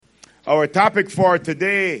Our topic for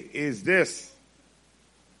today is this.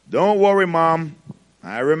 Don't worry, Mom.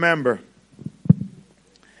 I remember.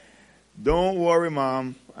 Don't worry,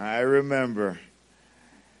 Mom. I remember.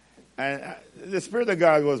 And the Spirit of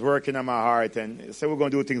God was working on my heart, and so we're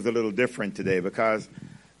going to do things a little different today because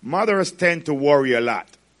mothers tend to worry a lot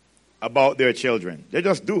about their children. They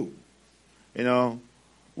just do. You know,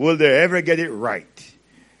 will they ever get it right?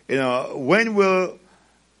 You know, when will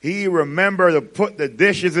he remember to put the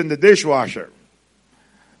dishes in the dishwasher?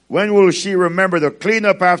 When will she remember to clean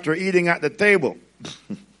up after eating at the table?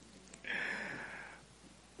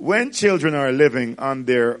 When children are living on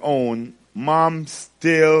their own, moms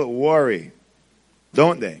still worry,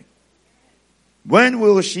 don't they? When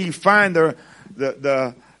will she find when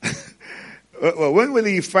will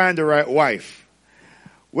he find the right wife?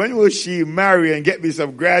 When will she marry and get me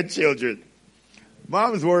some grandchildren?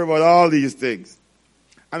 Moms worry about all these things.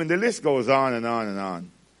 I mean, the list goes on and on and on.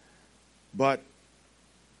 But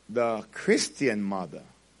the Christian mother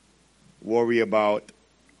worry about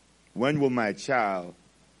when will my child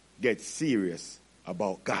get serious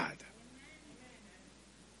about God?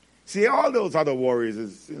 See, all those other worries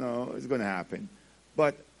is going to happen.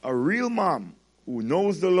 But a real mom who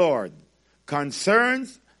knows the Lord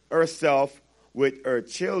concerns herself with her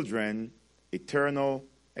children's eternal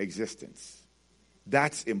existence.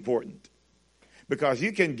 That's important. Because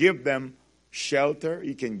you can give them shelter,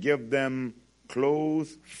 you can give them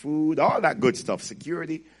clothes, food, all that good stuff,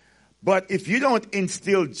 security. But if you don't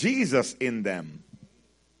instill Jesus in them,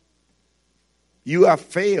 you have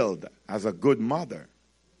failed as a good mother.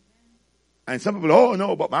 And some people, oh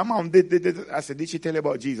no, but my mom did. I said, did she tell you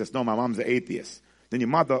about Jesus? No, my mom's an atheist. Then your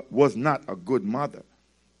mother was not a good mother.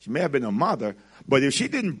 She may have been a mother, but if she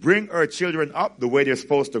didn't bring her children up the way they're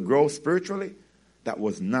supposed to grow spiritually, that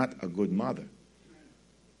was not a good mother.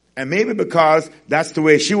 And maybe because that's the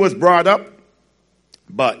way she was brought up,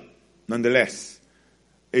 but nonetheless,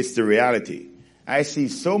 it's the reality. I see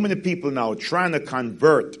so many people now trying to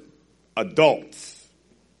convert adults,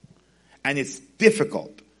 and it's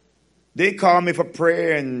difficult. They call me for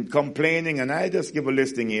prayer and complaining, and I just give a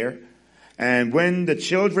listing here. And when the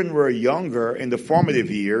children were younger, in the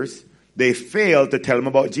formative years, they failed to tell them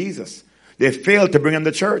about Jesus. They failed to bring them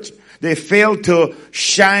to church. They failed to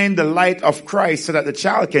shine the light of Christ so that the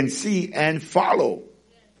child can see and follow.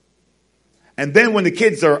 And then when the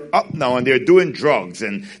kids are up now and they're doing drugs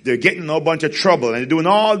and they're getting in a bunch of trouble and they're doing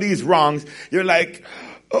all these wrongs, you're like,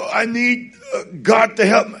 oh, I need God to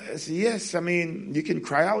help me. I say, yes, I mean, you can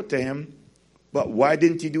cry out to him, but why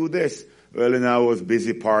didn't you do this? Well, and I was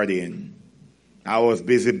busy partying. I was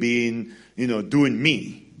busy being, doing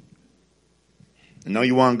me. And now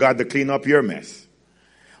you want God to clean up your mess.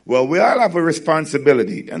 Well, we all have a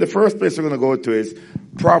responsibility. And the first place we're going to go to is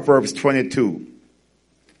Proverbs 22.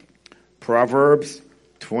 Proverbs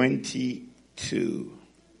 22.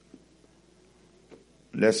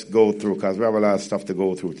 Let's go through, because we have a lot of stuff to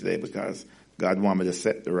go through today, because God wants me to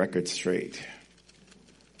set the record straight.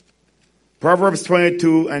 Proverbs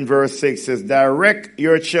 22 and verse 6 says, direct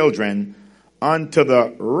your children unto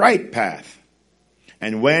the right path,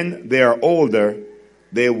 and when they are older,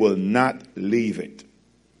 they will not leave it.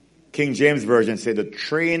 King James Version said to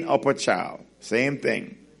train up a child. Same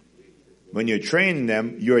thing. When you're training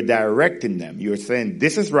them, you're directing them. You're saying,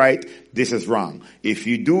 this is right, this is wrong. If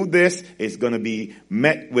you do this, it's going to be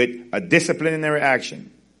met with a disciplinary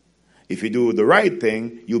action. If you do the right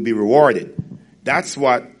thing, you'll be rewarded. That's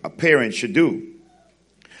what a parent should do.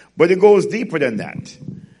 But it goes deeper than that.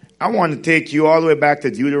 I want to take you all the way back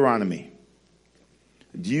to Deuteronomy.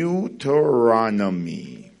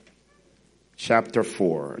 Deuteronomy chapter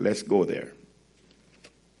 4. Let's go there.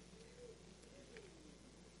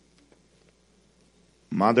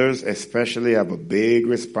 Mothers especially have a big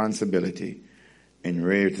responsibility in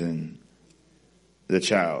raising the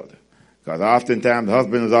child. Because oftentimes the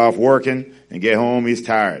husband is off working and get home, he's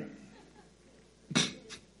tired.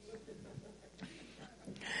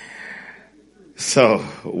 So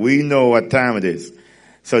we know what time it is.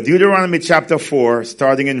 So Deuteronomy chapter 4,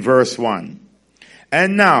 starting in verse 1.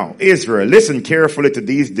 And now, Israel, listen carefully to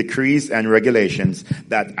these decrees and regulations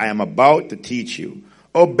that I am about to teach you.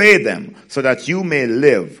 Obey them so that you may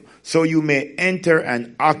live, so you may enter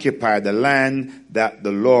and occupy the land that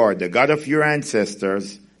the Lord, the God of your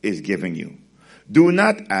ancestors, is giving you. Do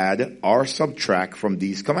not add or subtract from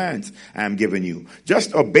these commands I am giving you.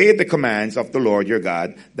 Just obey the commands of the Lord your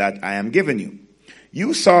God that I am giving you.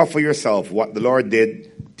 You saw for yourself what the Lord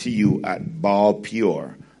did to you at Baal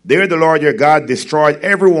Peor. There the Lord your God destroyed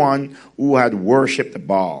everyone who had worshipped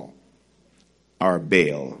Baal or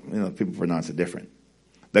Baal. People pronounce it different.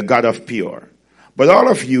 The God of Peor. But all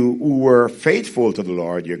of you who were faithful to the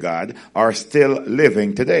Lord your God are still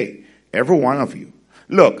living today. Every one of you.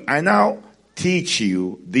 Look, I now teach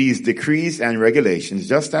you these decrees and regulations,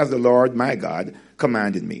 just as the Lord my God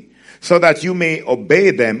commanded me, so that you may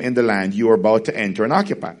obey them in the land you are about to enter and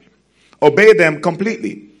occupy. Obey them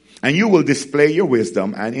completely, and you will display your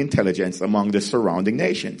wisdom and intelligence among the surrounding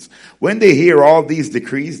nations. When they hear all these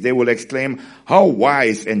decrees, they will exclaim, how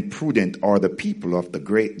wise and prudent are the people of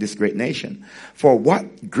this great nation. For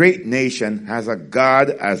what great nation has a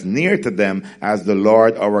God as near to them as the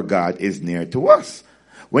Lord our God is near to us,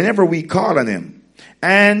 whenever we call on him?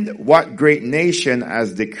 And what great nation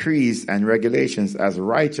has decrees and regulations as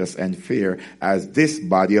righteous and fair as this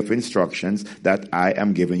body of instructions that I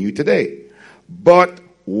am giving you today? But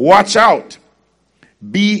watch out.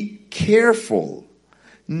 Be careful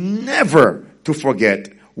never to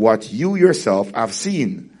forget what you yourself have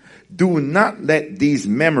seen. Do not let these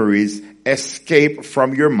memories escape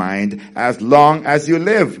from your mind as long as you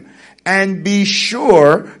live. And be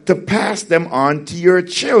sure to pass them on to your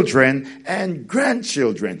children and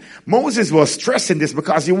grandchildren. Moses was stressing this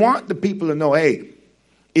because he wanted the people to know, hey,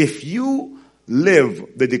 if you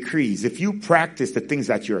live the decrees, if you practice the things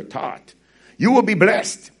that you're taught, you will be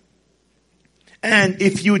blessed. And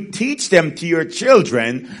if you teach them to your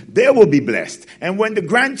children, they will be blessed. And when the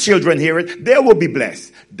grandchildren hear it, they will be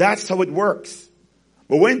blessed. That's how it works.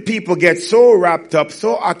 But when people get so wrapped up,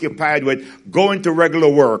 so occupied with going to regular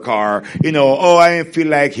work or, I didn't feel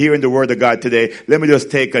like hearing the word of God today, let me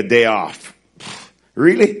just take a day off.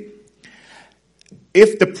 Really?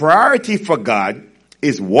 If the priority for God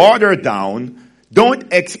is watered down,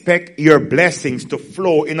 don't expect your blessings to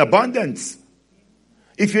flow in abundance.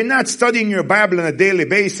 If you're not studying your Bible on a daily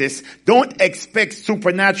basis, don't expect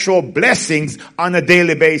supernatural blessings on a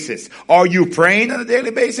daily basis. Are you praying on a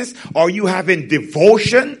daily basis? Are you having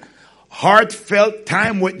devotion, heartfelt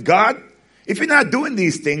time with God? If you're not doing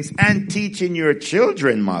these things and teaching your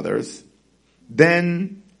children, mothers,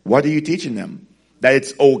 then what are you teaching them? That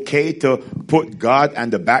it's okay to put God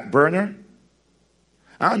on the back burner?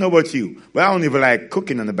 I don't know about you, but I don't even like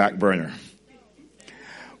cooking on the back burner.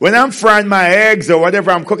 When I'm frying my eggs or whatever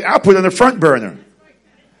I'm cooking, I'll put it on the front burner.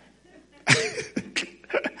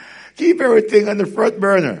 Keep everything on the front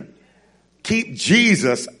burner. Keep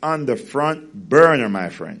Jesus on the front burner, my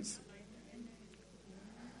friends.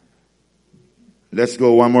 Let's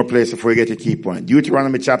go one more place before we get to key point.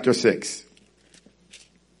 Deuteronomy chapter 6.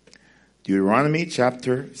 Deuteronomy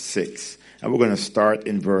chapter 6. And we're going to start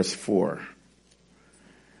in verse 4.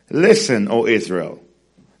 Listen, O Israel,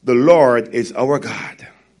 the Lord is our God,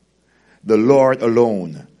 the Lord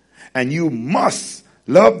alone. And you must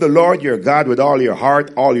love the Lord your God with all your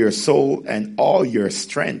heart, all your soul, and all your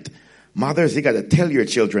strength. Mothers, you got to tell your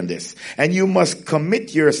children this. And you must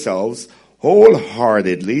commit yourselves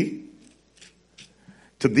wholeheartedly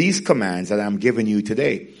to these commands that I'm giving you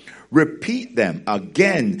today. Repeat them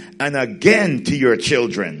again and again to your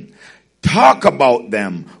children. Talk about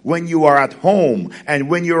them when you are at home and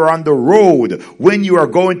when you're on the road, when you are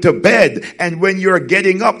going to bed and when you're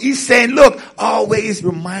getting up. He's saying, look, always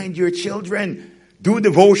remind your children. Do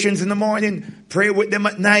devotions in the morning. Pray with them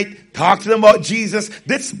at night. Talk to them about Jesus.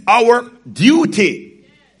 That's our duty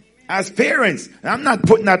as parents. And I'm not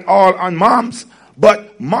putting that all on moms,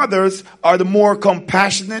 but mothers are the more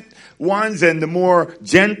compassionate ones and the more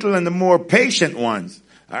gentle and the more patient ones.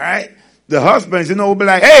 All right? The husbands, will be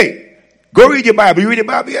like, hey, go read your Bible. You read your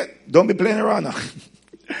Bible yet? Don't be playing around now.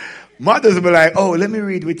 Mothers will be like, oh, let me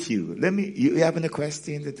read with you. You having a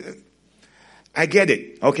question? I get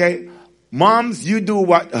it. Okay? Moms, you do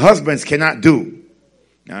what husbands cannot do.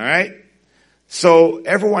 All right? So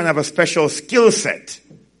everyone have a special skill set.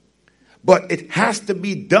 But it has to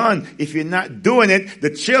be done. If you're not doing it,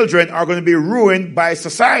 the children are going to be ruined by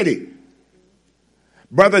society.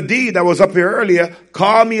 Brother D, that was up here earlier,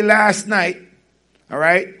 called me last night, all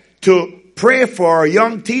right, to pray for a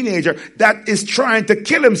young teenager that is trying to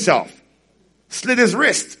kill himself. Slit his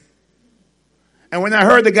wrist. And when I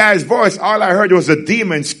heard the guy's voice, all I heard was a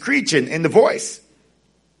demon screeching in the voice.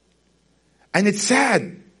 And it's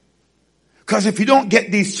sad. Because if you don't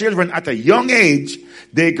get these children at a young age,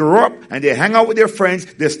 they grow up and they hang out with their friends,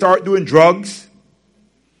 they start doing drugs,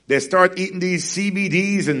 they start eating these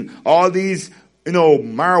CBDs and all these,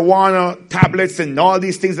 marijuana tablets and all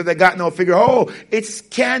these things that they got now. Figure, oh, it's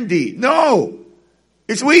candy. No,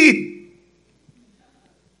 it's weed.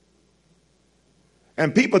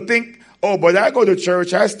 And people think, oh, but I go to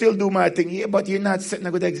church, I still do my thing. Yeah, but you're not setting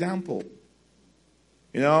a good example.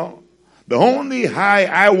 The only high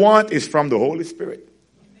I want is from the Holy Spirit.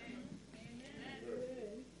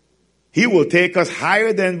 He will take us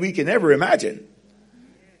higher than we can ever imagine.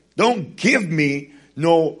 Don't give me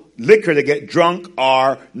no liquor to get drunk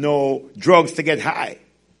or no drugs to get high.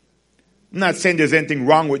 I'm not saying there's anything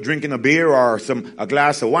wrong with drinking a beer or a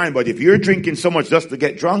glass of wine, but if you're drinking so much just to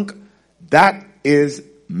get drunk, that is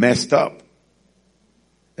messed up.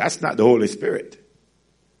 That's not the Holy Spirit.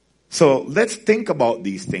 So let's think about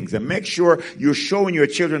these things and make sure you're showing your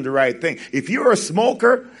children the right thing. If you're a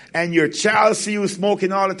smoker and your child see you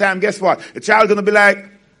smoking all the time, guess what? The child's going to be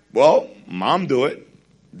like, well, mom do it,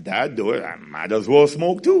 dad do it, I might as well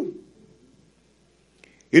smoke too.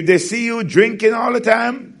 If they see you drinking all the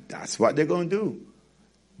time, that's what they're going to do.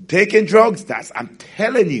 Taking drugs, I'm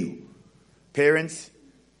telling you. Parents,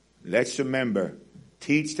 let's remember,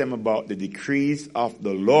 teach them about the decrees of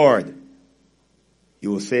the Lord.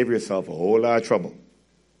 You will save yourself a whole lot of trouble.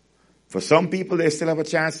 For some people, they still have a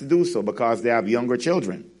chance to do so because they have younger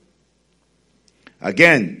children.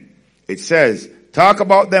 Again, it says, talk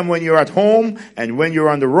about them when you're at home and when you're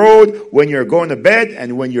on the road, when you're going to bed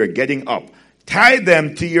and when you're getting up. Tie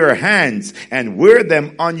them to your hands and wear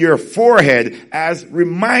them on your forehead as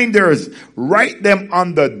reminders. Write them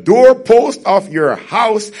on the doorpost of your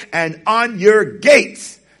house and on your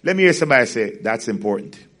gates. Let me hear somebody say, that's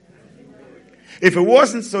important. If it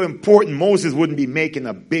wasn't so important, Moses wouldn't be making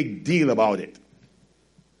a big deal about it.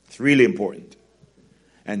 It's really important.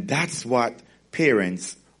 And that's what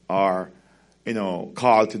parents are,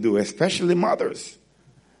 called to do, especially mothers.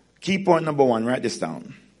 Key point number 1, write this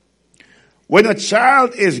down. When a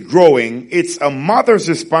child is growing, it's a mother's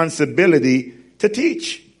responsibility to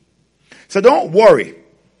teach. So don't worry,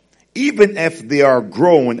 even if they are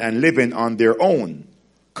grown and living on their own,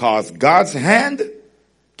 because God's hand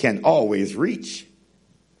can always reach.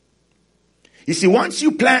 You see, once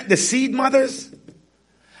you plant the seed, mothers,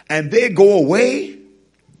 and they go away,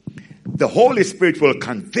 the Holy Spirit will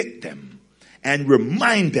convict them and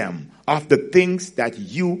remind them of the things that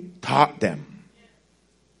you taught them.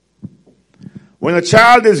 When a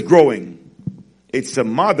child is growing, it's a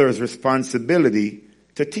mother's responsibility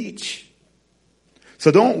to teach. So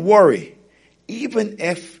don't worry, even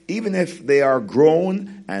if they are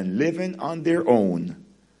grown and living on their own,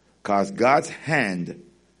 because God's hand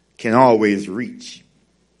can always reach.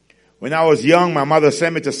 When I was young, my mother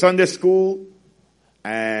sent me to Sunday school,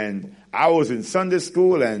 and I was in Sunday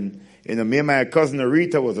school, and me and my cousin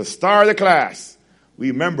Arita was a star of the class. We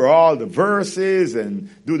remember all the verses and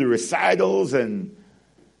do the recitals and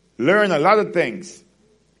learn a lot of things.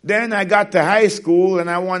 Then I got to high school, and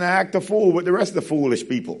I want to act a fool with the rest of the foolish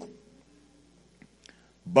people.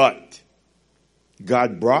 But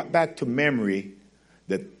God brought back to memory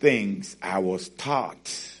the things I was taught.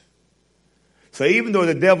 So even though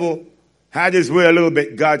the devil had his way a little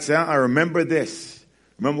bit, God said, I remember this.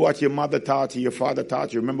 Remember what your mother taught you, your father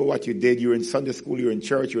taught you. Remember what you did. You were in Sunday school, you were in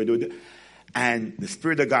church, you were doing. And the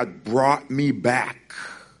Spirit of God brought me back.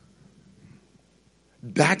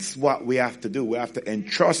 That's what we have to do. We have to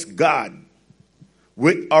entrust God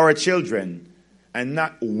with our children and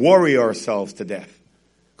not worry ourselves to death.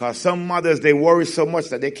 Because some mothers, they worry so much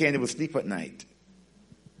that they can't even sleep at night.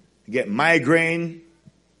 Get migraine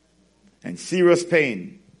and serious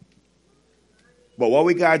pain. But what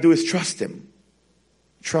we got to do is trust Him.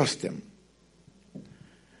 Trust Him.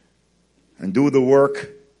 And do the work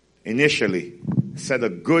initially. Set a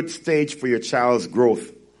good stage for your child's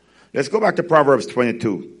growth. Let's go back to Proverbs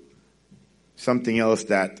 22. Something else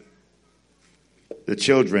that the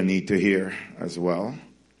children need to hear as well.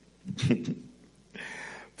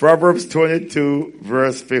 Proverbs 22,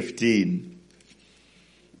 verse 15.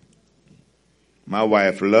 My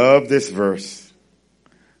wife loved this verse.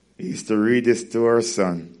 We used to read this to her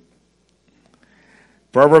son.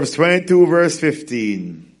 Proverbs 22, verse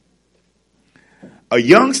 15. A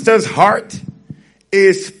youngster's heart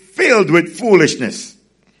is filled with foolishness,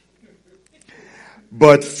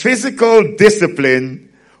 but physical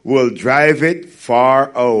discipline will drive it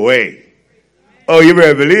far away. Oh, you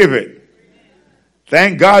better believe it.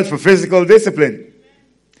 Thank God for physical discipline.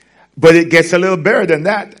 But it gets a little better than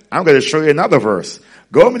that. I'm going to show you another verse.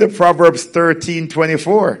 Go to Proverbs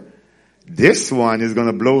 13:24. This one is going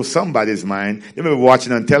to blow somebody's mind. They may be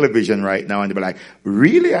watching on television right now and they'll be like,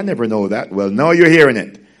 really? I never know that. Well, no, you're hearing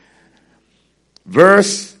it.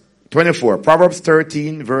 Verse 24. Proverbs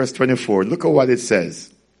 13, verse 24. Look at what it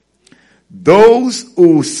says. Those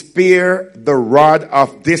who spare the rod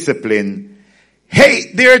of discipline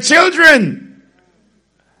hate their children.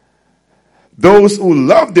 Those who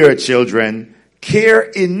love their children care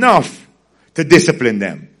enough to discipline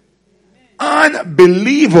them.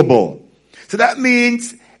 Unbelievable. So that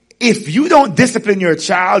means if you don't discipline your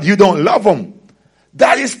child, you don't love them.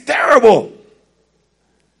 That is terrible.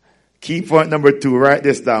 Key point number 2, write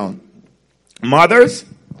this down. Mothers,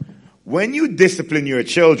 when you discipline your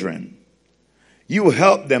children, you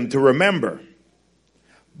help them to remember.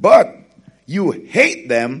 But you hate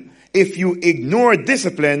them if you ignore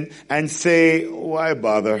discipline and say, why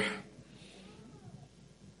bother?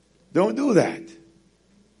 Don't do that.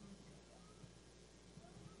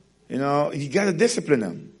 You know, you got to discipline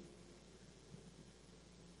them.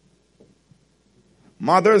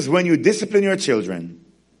 Mothers, when you discipline your children,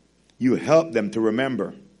 you help them to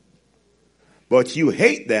remember. But you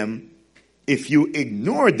hate them if you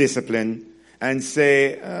ignore discipline and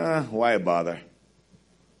say, why bother?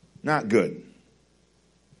 Not good.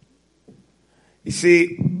 You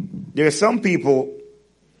see, there are some people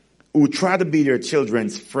who try to be their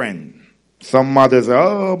children's friend. Some mothers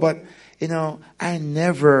are, but, you know, I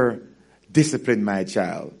never disciplined my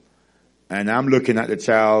child. And I'm looking at the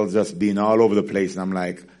child just being all over the place, and I'm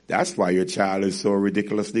like, that's why your child is so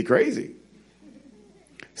ridiculously crazy.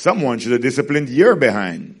 Someone should have disciplined your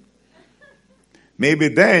behind. Maybe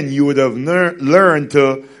then you would have learned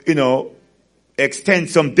to, you know, extend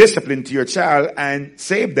some discipline to your child and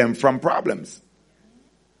save them from problems.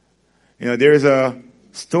 You know, there's a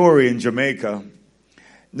story in Jamaica.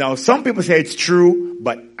 Now, some people say it's true,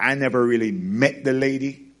 but I never really met the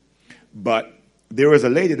lady. But there was a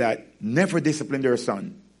lady that never disciplined her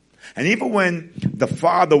son. And even when the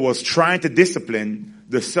father was trying to discipline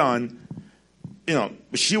the son, you know,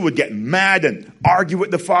 she would get mad and argue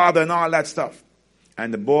with the father and all that stuff.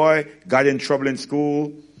 And the boy got in trouble in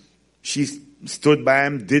school. She stood by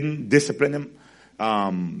him, didn't discipline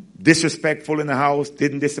him. Disrespectful in the house,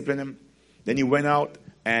 didn't discipline him. Then he went out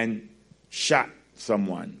and shot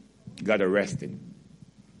someone, got arrested.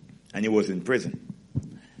 And he was in prison.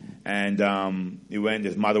 And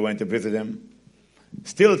his mother went to visit him,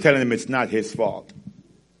 still telling him it's not his fault.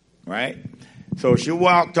 Right? So she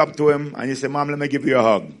walked up to him and he said, Mom, let me give you a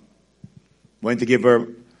hug. Went to give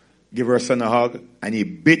her son a hug, and he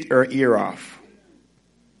bit her ear off.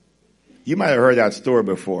 You might have heard that story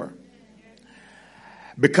before.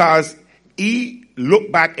 Because he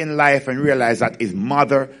looked back in life and realized that his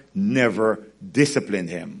mother never disciplined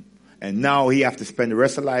him. And now he has to spend the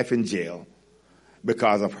rest of life in jail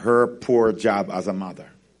because of her poor job as a mother.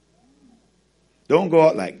 Don't go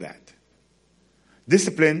out like that.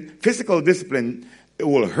 Discipline, physical discipline, it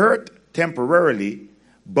will hurt temporarily,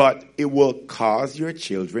 but it will cause your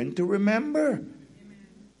children to remember.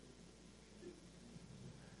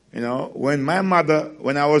 You know, when my mother,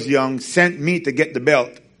 when I was young, sent me to get the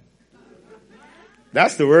belt,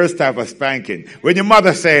 that's the worst type of spanking. When your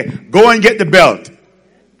mother say, go and get the belt.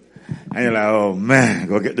 And you're like, oh man,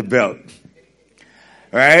 go get the belt.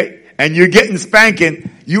 Right? And you're getting spanking,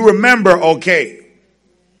 you remember, okay,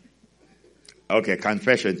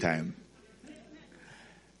 confession time.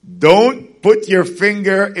 Don't put your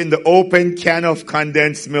finger in the open can of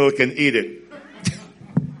condensed milk and eat it.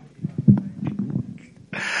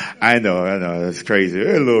 I know, that's crazy.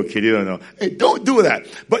 You're a little kid, you don't know. Hey, don't do that.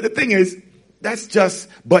 But the thing is,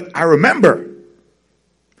 but I remember.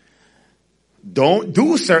 Don't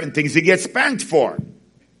do certain things you get spanked for.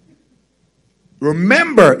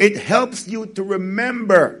 Remember, it helps you to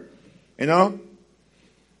remember. You know?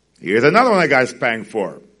 Here's another one I got spanked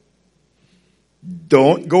for.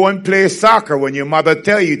 Don't go and play soccer when your mother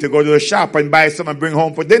tell you to go to the shop and buy something and bring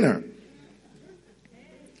home for dinner.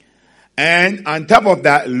 And on top of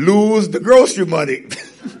that, lose the grocery money.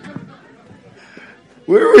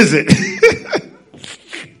 Where is it?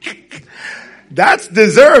 That's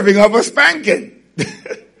deserving of a spanking.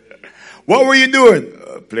 What were you doing?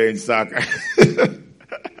 Playing soccer.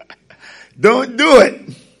 Don't do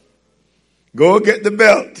it. Go get the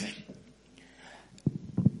belt.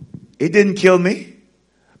 It didn't kill me,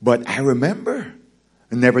 but I remember.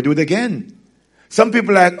 And never do it again. Some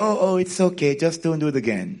people are like, oh, it's okay. Just don't do it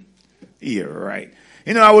again. You're right.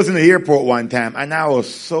 You know, I was in the airport one time and I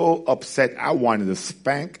was so upset. I wanted to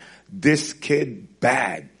spank this kid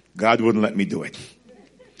bad. God wouldn't let me do it.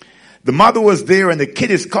 The mother was there and the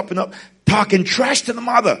kid is cupping up, talking trash to the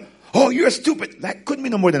mother. Oh, you're stupid. That couldn't be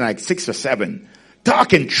no more than like 6 or 7.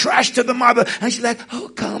 Talking trash to the mother. And she's like, oh,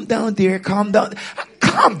 calm down, dear. Calm down.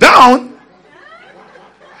 Calm down?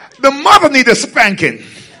 The mother needs a spanking.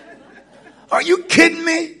 Are you kidding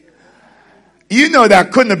me? You know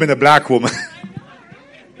that couldn't have been a black woman.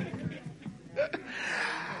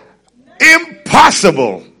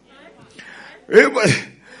 Impossible. It was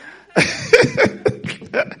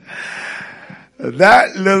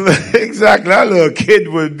that little kid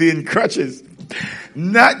would be in crutches.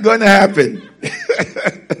 Not going to happen.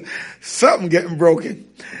 Something getting broken.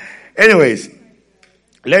 Anyways,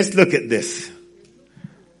 let's look at this.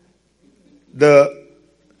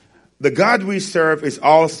 the God we serve is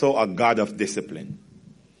also a God of discipline.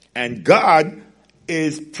 And God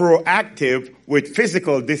is proactive with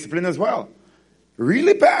physical discipline as well.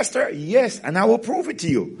 Really, Pastor? Yes, and I will prove it to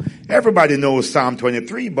you. Everybody knows Psalm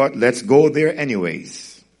 23, but let's go there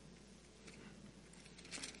anyways.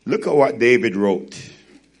 Look at what David wrote.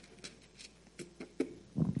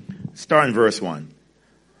 Start in verse 1.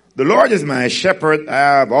 The Lord is my shepherd.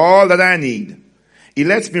 I have all that I need. He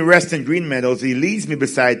lets me rest in green meadows. He leads me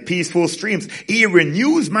beside peaceful streams. He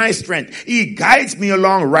renews my strength. He guides me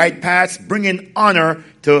along right paths, bringing honor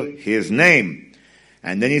to his name.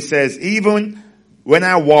 And then he says, even when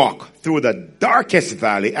I walk through the darkest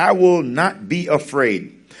valley, I will not be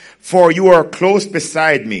afraid, for you are close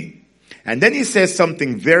beside me. And then he says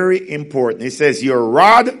something very important. He says, your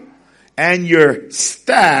rod and your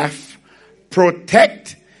staff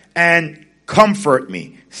protect and comfort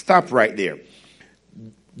me. Stop right there.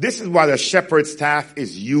 This is what a shepherd's staff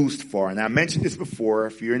is used for. And I mentioned this before.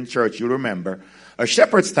 If you're in church, you'll remember. A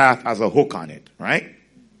shepherd's staff has a hook on it, right?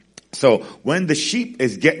 So when the sheep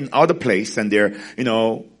is getting out of place and they're,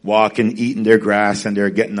 walking, eating their grass and they're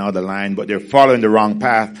getting out of line, but they're following the wrong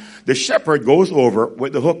path, the shepherd goes over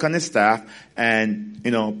with the hook on his staff and,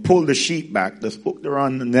 pull the sheep back. Just hook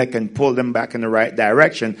around the neck and pull them back in the right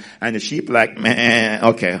direction. And the sheep like, man,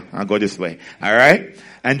 okay, I'll go this way. All right.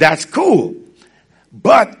 And that's cool.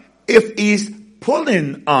 But if he's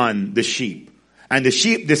pulling on the sheep and the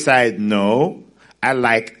sheep decide, no, I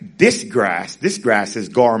like this grass. This grass is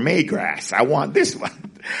gourmet grass. I want this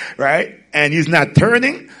one, right? And he's not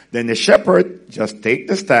turning. Then the shepherd just take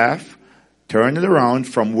the staff, turn it around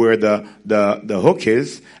from where the hook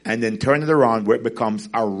is, and then turn it around where it becomes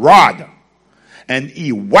a rod. And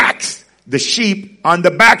he whacks the sheep on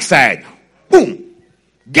the backside. Boom!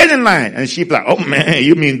 Get in line. And the sheep like, oh man,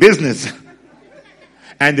 you mean business.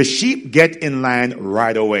 And the sheep get in line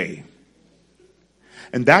right away.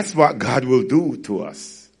 And that's what God will do to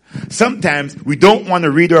us. Sometimes we don't want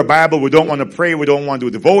to read our Bible, we don't want to pray, we don't want to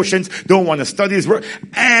do devotions, don't want to study His Word,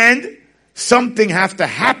 and something has to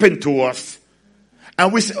happen to us.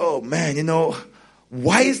 And we say, oh man,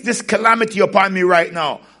 why is this calamity upon me right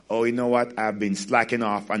now? Oh, you know what? I've been slacking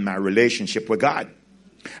off on my relationship with God.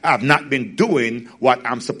 I've not been doing what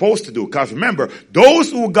I'm supposed to do. Because remember,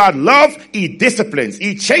 those who God loves, He disciplines,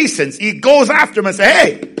 He chastens, He goes after them and says,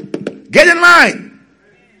 hey, get in line.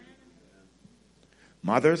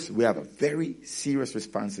 Mothers, we have a very serious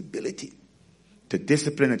responsibility to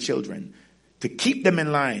discipline the children, to keep them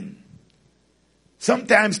in line.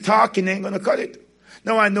 Sometimes talking ain't going to cut it.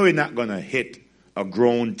 Now, I know you're not going to hit a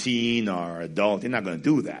grown teen or adult. You're not going to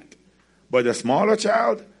do that. But a smaller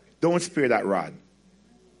child, don't spare that rod.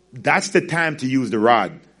 That's the time to use the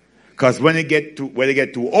rod. Because when they get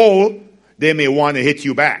too old, they may want to hit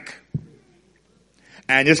you back.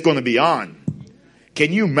 And it's going to be on.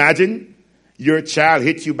 Can you imagine your child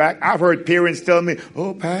hits you back? I've heard parents tell me,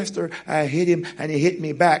 oh, Pastor, I hit him and he hit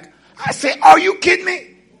me back. I say, are you kidding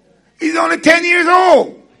me? He's only 10 years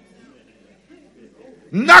old.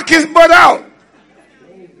 Knock his butt out.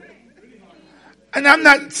 And I'm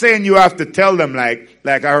not saying you have to tell them like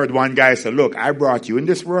I heard one guy say, look, I brought you in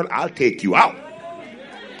this world, I'll take you out.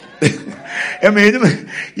 I mean,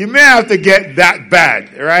 you may have to get that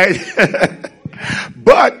bad, right?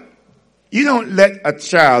 But you don't let a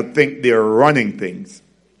child think they're running things.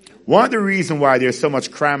 One of the reasons why there's so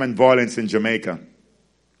much crime and violence in Jamaica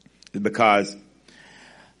is because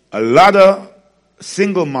a lot of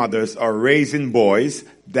single mothers are raising boys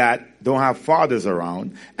that don't have fathers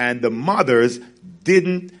around, and the mothers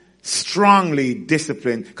didn't strongly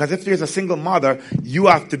discipline. Because if there's a single mother, you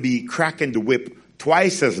have to be cracking the whip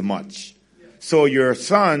twice as much. So your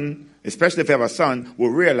son, especially if you have a son,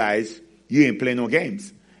 will realize you ain't playing no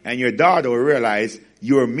games. And your daughter will realize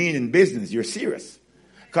you're meaning business, you're serious.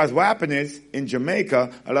 Because what happened is, in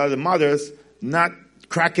Jamaica, a lot of the mothers not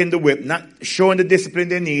cracking the whip, not showing the discipline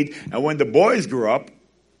they need. And when the boys grow up,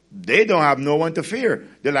 they don't have no one to fear.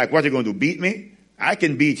 They're like, what, you going to do, beat me? I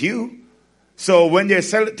can beat you. So when they're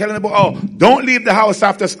telling the boy, oh, don't leave the house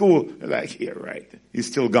after school, they're like, yeah, right. He's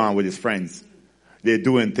still gone with his friends. They're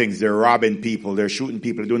doing things. They're robbing people. They're shooting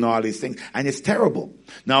people. They're doing all these things. And it's terrible.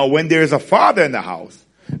 Now, when there's a father in the house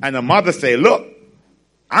and the mother say, look,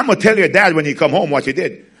 I'm going to tell your dad when you come home what you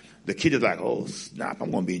did. The kid is like, oh, snap,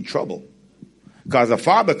 I'm going to be in trouble. Because the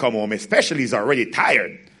father come home, especially he's already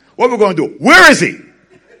tired. What are we going to do? Where is he?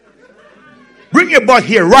 Bring your butt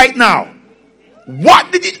here right now.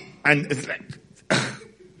 What did he... And it's like...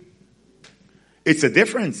 it's a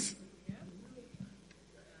difference.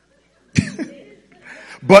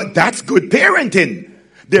 But that's good parenting.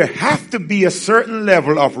 there have to be a certain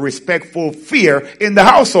level of respectful fear in the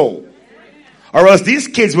household. Or else these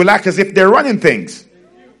kids will act as if they're running things.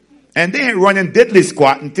 And they ain't running diddly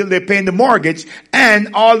squat until they're paying the mortgage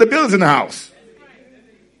and all the bills in the house.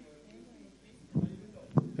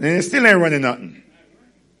 And they still ain't running nothing.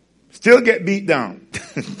 Still get beat down.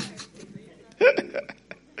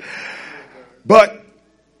 But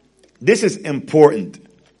this is important.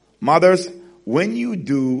 Mothers, when you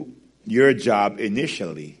do your job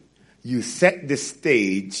initially, you set the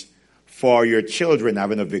stage for your children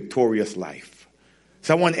having a victorious life.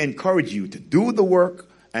 So I want to encourage you to do the work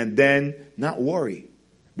and then not worry,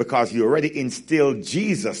 because you already instilled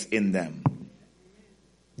Jesus in them.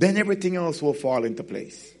 Then everything else will fall into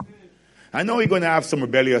place. I know you're going to have some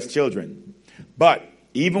rebellious children, but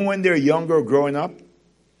even when they're younger growing up,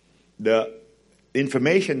 the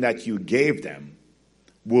information that you gave them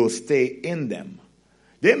will stay in them.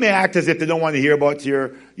 They may act as if they don't want to hear about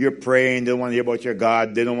your praying, they don't want to hear about your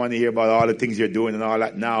God, they don't want to hear about all the things you're doing and all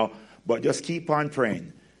that now, but just keep on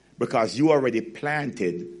praying, because you already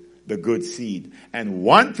planted the good seed. And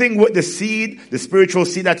one thing with the seed, the spiritual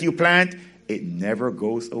seed that you plant, it never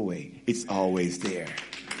goes away. It's always there.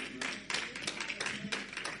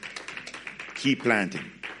 Keep planting.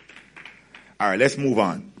 All right, let's move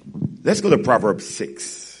on. Let's go to Proverbs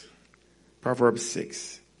 6. Proverbs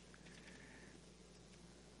 6.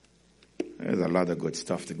 There's a lot of good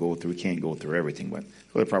stuff to go through. We can't go through everything, but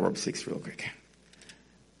go to Proverbs 6 real quick.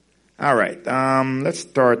 All right, let's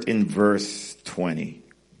start in verse 20.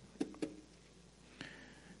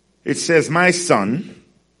 It says, "My son,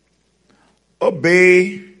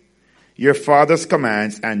 obey your father's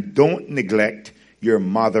commands and don't neglect your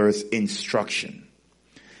mother's instruction.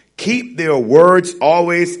 Keep their words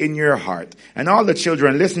always in your heart." And all the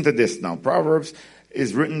children, listen to this now. Proverbs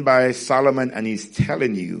is written by Solomon, and he's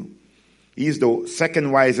telling you, he's the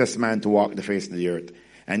second wisest man to walk the face of the earth.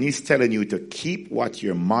 And he's telling you to keep what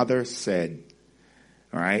your mother said,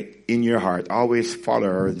 all right, in your heart. Always follow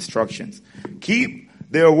her instructions. Keep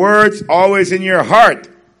their words always in your heart.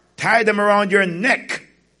 Tie them around your neck.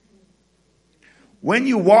 When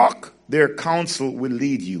you walk, their counsel will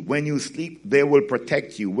lead you. When you sleep, they will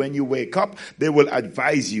protect you. When you wake up, they will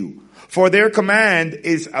advise you. For their command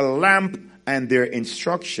is a lamp and their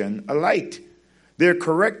instruction a light. Their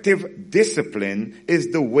corrective discipline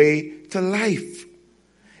is the way to life.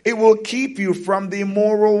 It will keep you from the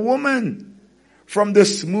immoral woman, from the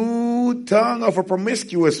smooth tongue of a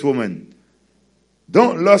promiscuous woman.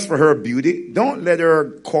 Don't lust for her beauty. Don't let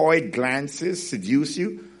her coy glances seduce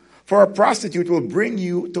you. For a prostitute will bring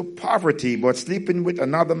you to poverty, but sleeping with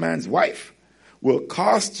another man's wife will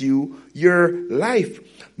cost you your life.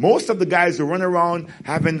 Most of the guys who run around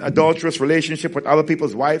having adulterous relationship with other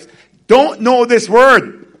people's wives don't know this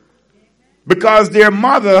word, because their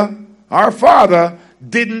mother or father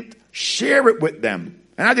didn't share it with them.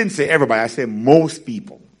 And I didn't say everybody, I say most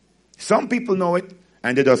people. Some people know it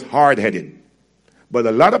and they're just hard-headed. But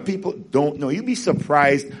a lot of people don't know. You'd be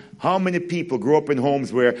surprised how many people grew up in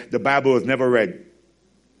homes where the Bible was never read.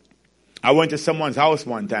 I went to someone's house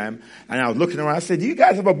one time and I was looking around. I said, "Do you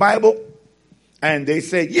guys have a Bible?" And they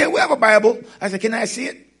said, "Yeah, we have a Bible." I said, "Can I see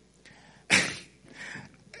it?"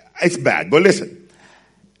 It's bad, but listen.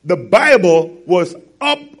 The Bible was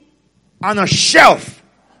up on a shelf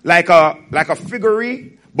like a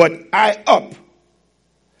figurine, but eye up.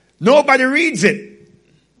 Nobody reads it.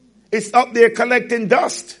 It's up there collecting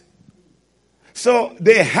dust. So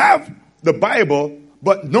they have the Bible,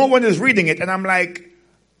 but no one is reading it. And I'm like,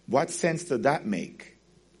 what sense does that make?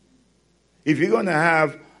 If you're going to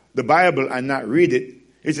have the Bible and not read it,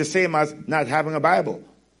 it's the same as not having a Bible.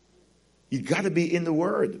 You got to be in the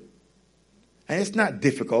Word. And it's not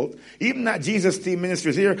difficult. Even at Jesus Team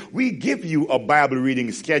Ministries here, we give you a Bible reading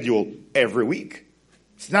schedule every week.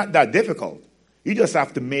 It's not that difficult. You just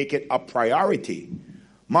have to make it a priority.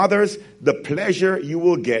 Mothers, the pleasure you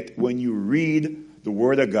will get when you read the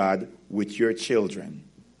Word of God with your children,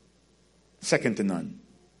 second to none.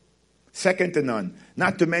 Second to none.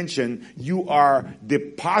 Not to mention, you are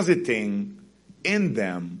depositing in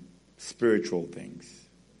them spiritual things.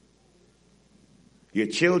 Your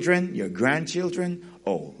children, your grandchildren,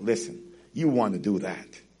 oh, listen, you want to do that.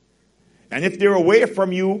 And if they're away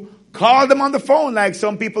from you, call them on the phone like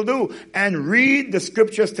some people do and read the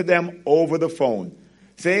scriptures to them over the phone.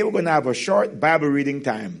 Say, we're going to have a short Bible reading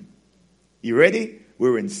time. You ready?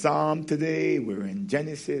 We're in Psalm today. We're in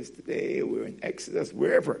Genesis today. We're in Exodus,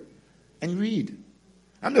 wherever. And read.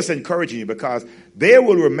 I'm just encouraging you because they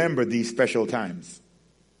will remember these special times.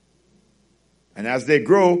 And as they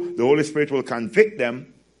grow, the Holy Spirit will convict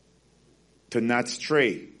them to not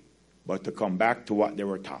stray. but to come back to what they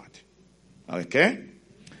were taught. Okay?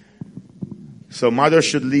 So mothers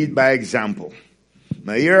should lead by example.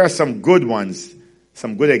 Now here are some good ones,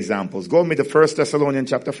 some good examples. Go with me to 1 Thessalonians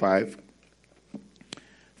chapter 5.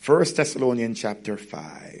 1 Thessalonians chapter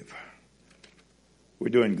 5. We're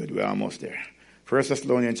doing good. We're almost there. 1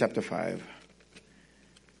 Thessalonians chapter 5.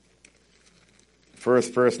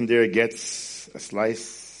 First person there gets a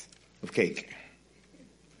slice of cake.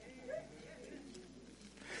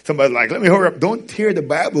 Somebody's like, let me hurry up. Don't tear the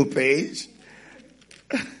Bible page.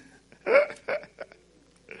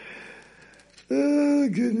 Oh,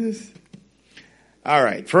 goodness. All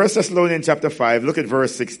right. 1 Thessalonians chapter 5. Look at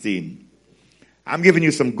verse 16. I'm giving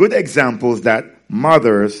you some good examples that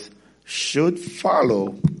mothers should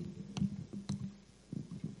follow.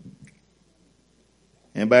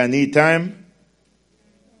 Anybody need time?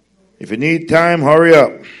 If you need time, hurry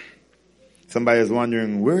up. Somebody is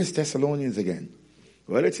wondering, where's Thessalonians again?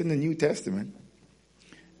 Well, it's in the New Testament.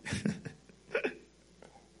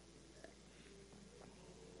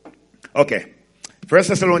 Okay. 1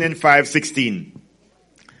 Thessalonians 5:16.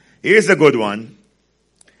 Here's a good one.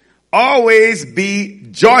 Always be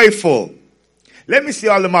joyful. Let me see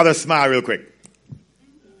all the mothers smile real quick.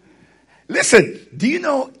 Listen, do you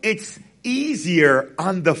know it's easier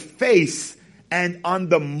on the face and on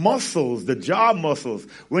the muscles, the jaw muscles,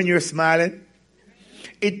 when you're smiling?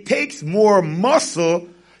 It takes more muscle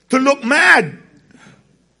to look mad,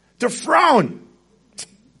 to frown.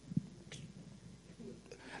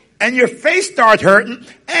 And your face starts hurting,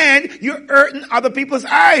 and you're hurting other people's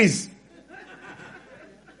eyes.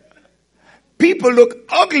 People look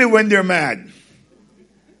ugly when they're mad.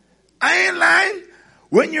 I ain't lying.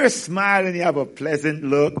 When you're smiling, you have a pleasant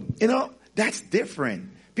look. You know, that's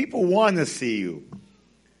different. People want to see you.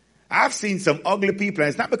 I've seen some ugly people, and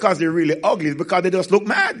it's not because they're really ugly, it's because they just look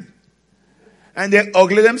mad. And they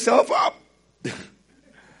ugly themselves up.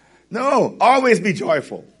 No, always be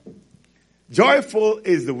joyful. Joyful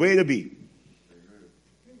is the way to be.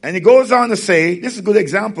 And it goes on to say, this is good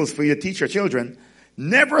examples for you to teach your children.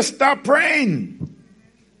 Never stop praying.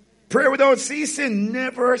 Pray without ceasing.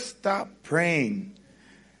 Never stop praying.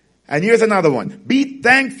 And here's another one. Be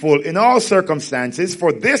thankful in all circumstances,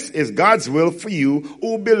 for this is God's will for you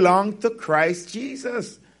who belong to Christ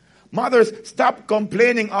Jesus. Mothers, stop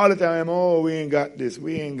complaining all the time. Oh, we ain't got this.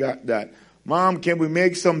 We ain't got that. Mom, can we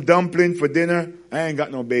make some dumpling for dinner? I ain't got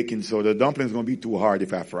no baking soda. The dumpling's going to be too hard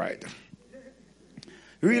if I fry it.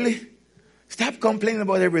 Really? Stop complaining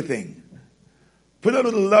about everything. Put a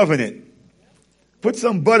little love in it. Put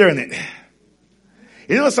some butter in it.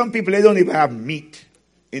 You know, some people, they don't even have meat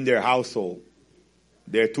in their household.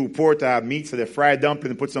 They're too poor to have meat, so they fry a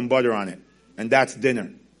dumpling and put some butter on it. And that's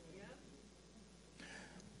dinner.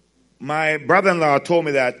 My brother-in-law told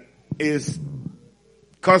me that his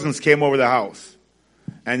cousins came over the house.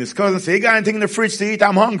 And his cousin said, you got anything in the fridge to eat?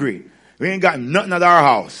 I'm hungry. We ain't got nothing at our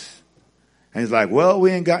house. And he's like, well,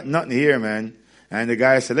 we ain't got nothing here, man. And the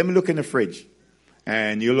guy said, let me look in the fridge.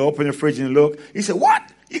 And you'll open the fridge and look. He said, what?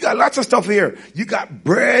 You got lots of stuff here. You got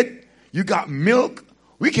bread. You got milk.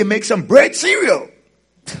 We can make some bread cereal.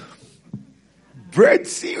 Bread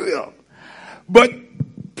cereal. But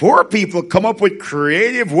poor people come up with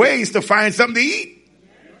creative ways to find something to eat.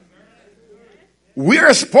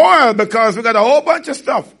 We're spoiled because we got a whole bunch of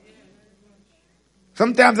stuff.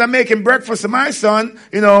 Sometimes I'm making breakfast for my son,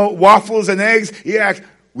 you know, waffles and eggs. He asks,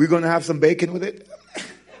 we're going to have some bacon with it?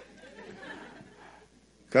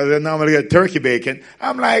 Because they normally get turkey bacon.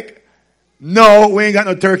 I'm like, no, we ain't got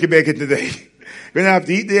no turkey bacon today. We're going to have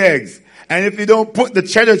to eat the eggs. And if you don't put the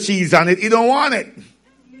cheddar cheese on it, you don't want it.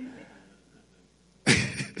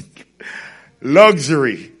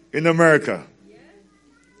 Luxury in America.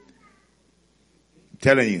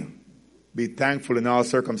 Telling you, be thankful in all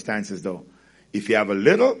circumstances though. If you have a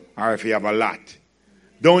little or if you have a lot.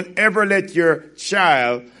 Don't ever let your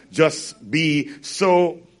child just be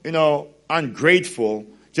so, ungrateful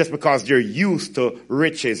just because they're used to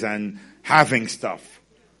riches and having stuff.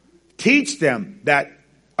 Teach them that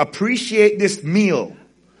appreciate this meal.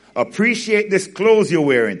 Appreciate this clothes you're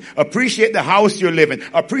wearing. Appreciate the house you're living.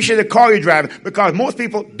 Appreciate the car you're driving, because most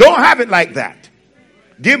people don't have it like that.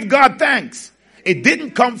 Give God thanks. It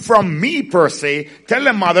didn't come from me per se. Tell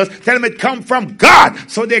them, mothers, tell them it come from God,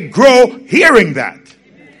 so they grow hearing that.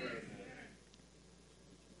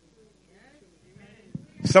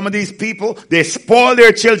 Some of these people, they spoil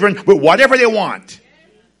their children with whatever they want.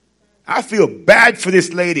 I feel bad for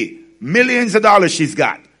this lady. Millions of dollars she's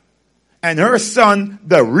got. And her son,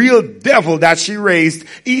 the real devil that she raised,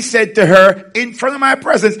 he said to her in front of my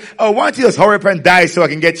presence, oh, why don't you just hurry up and die so I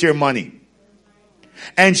can get your money?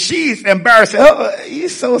 And she's embarrassed. Oh,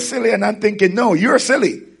 he's so silly. And I'm thinking, no, you're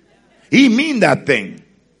silly. He mean that thing.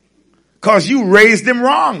 Because you raised him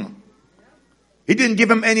wrong. He didn't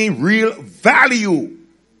give him any real value.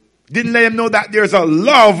 Didn't let him know that there's a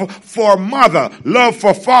love for mother, love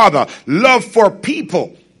for father, love for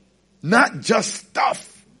people. Not just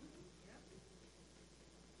stuff.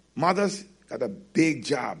 Mothers got a big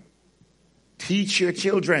job. Teach your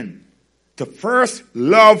children to first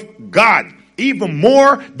love God. Even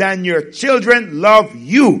more than your children love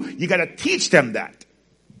you. You got to teach them that.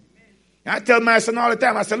 I tell my son all the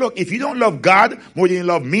time, I say, look, if you don't love God more than you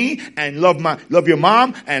love me and love your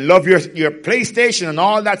mom and love your PlayStation and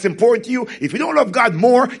all that's important to you, if you don't love God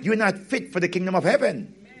more, you're not fit for the kingdom of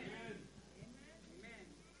heaven.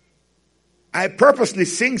 I purposely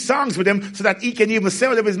sing songs with him so that he can even say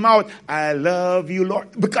out of his mouth, I love you,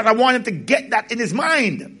 Lord, because I want him to get that in his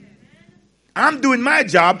mind. I'm doing my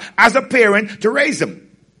job as a parent to raise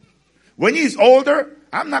him. When he's older,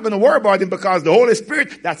 I'm not going to worry about him because the Holy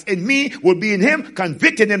Spirit that's in me will be in him,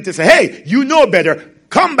 convicting him to say, hey, you know better.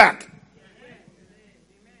 Come back.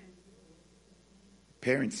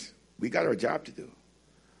 Parents, we got our job to do.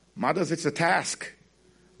 Mothers, it's a task,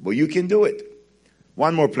 but you can do it.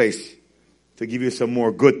 One more place to give you some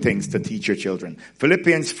more good things to teach your children.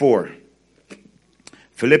 Philippians 4.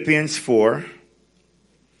 Philippians 4.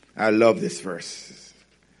 I love this verse.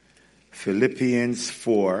 Philippians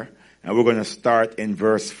 4. And we're going to start in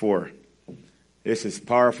verse 4. This is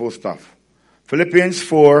powerful stuff. Philippians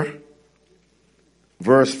 4,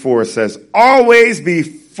 verse 4 says, always be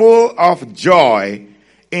full of joy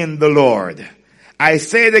in the Lord. I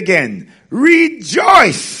say it again,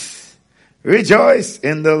 rejoice. Rejoice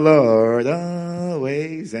in the Lord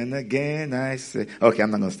always. And again I say, okay, I'm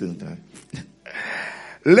not going to do that.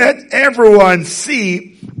 Let everyone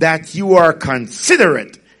see that you are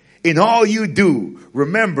considerate in all you do.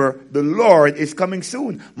 Remember, the Lord is coming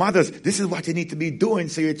soon. Mothers, this is what you need to be doing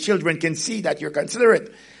so your children can see that you're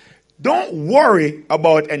considerate. Don't worry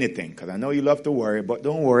about anything, because I know you love to worry, but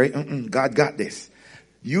don't worry. God got this.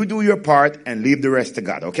 You do your part and leave the rest to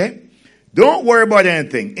God, okay? Don't worry about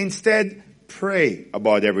anything. Instead, pray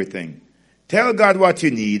about everything. Tell God what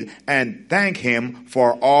you need and thank him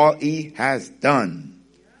for all he has done.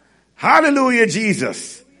 Hallelujah,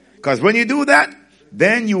 Jesus. Because when you do that,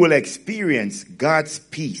 then you will experience God's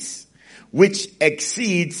peace, which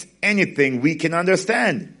exceeds anything we can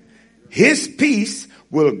understand. His peace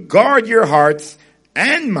will guard your hearts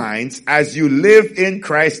and minds as you live in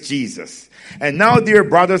Christ Jesus. And now, dear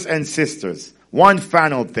brothers and sisters, one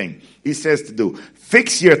final thing he says to do.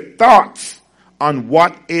 Fix your thoughts on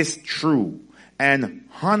what is true and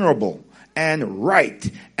honorable and right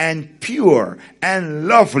and pure and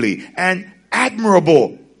lovely and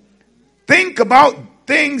admirable. Think about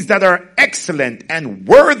things that are excellent and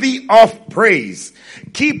worthy of praise.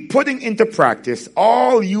 Keep putting into practice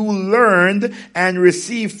all you learned and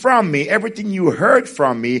received from me, everything you heard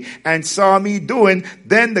from me and saw me doing.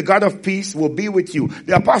 Then the God of peace will be with you.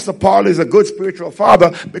 The Apostle Paul is a good spiritual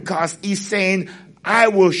father because he's saying, I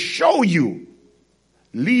will show you.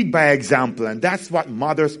 Lead by example. And that's what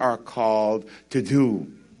mothers are called to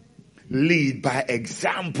do. Lead by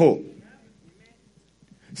example.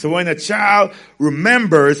 So when a child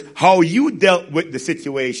remembers how you dealt with the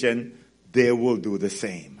situation, they will do the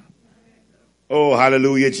same. Oh,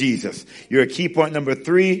 hallelujah, Jesus. Your key point number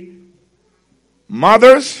 3.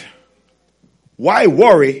 Mothers, why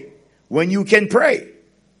worry when you can pray?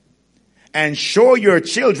 And show your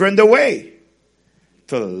children the way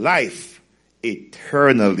to life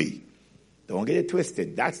eternally. Don't get it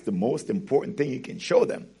twisted. That's the most important thing you can show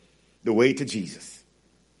them. The way to Jesus.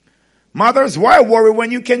 Mothers, why worry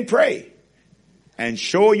when you can pray? And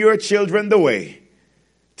show your children the way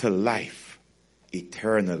to life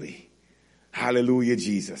eternally. Hallelujah,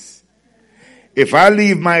 Jesus. If I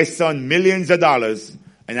leave my son millions of dollars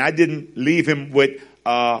and I didn't leave him with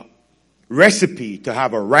a recipe to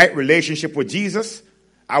have a right relationship with Jesus,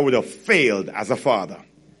 I would have failed as a father.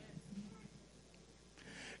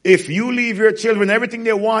 If you leave your children everything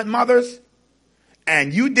they want, mothers,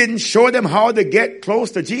 and you didn't show them how to get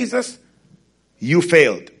close to Jesus, you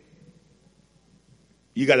failed.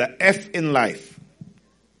 You got an F in life.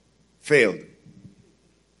 Failed.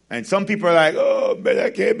 And some people are like, oh, but I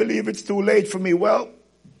can't believe it's too late for me. Well,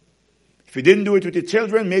 if you didn't do it with your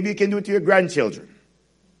children, maybe you can do it to your grandchildren.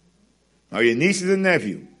 Or your nieces and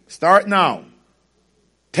nephews. Start now.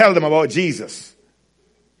 Tell them about Jesus.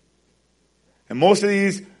 And most of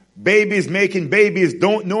these babies making babies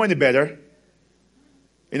don't know any better.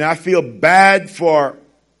 And I feel bad for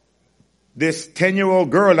this 10-year-old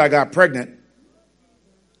girl that got pregnant.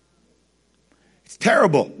 It's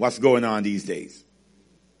terrible what's going on these days.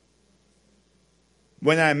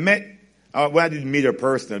 When I didn't meet her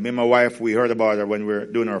personally, me and my wife, we heard about her when we were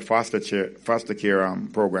doing our foster care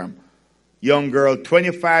program. Young girl,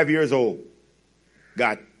 25 years old,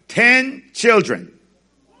 got 10 children.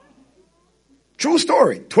 True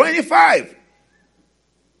story, 25.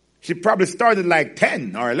 She probably started like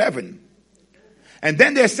 10 or 11. And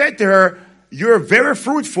then they said to her, you're very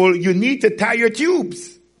fruitful, you need to tie your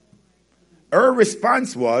tubes. Her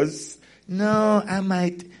response was, no, I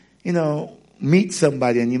might, meet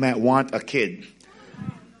somebody and you might want a kid.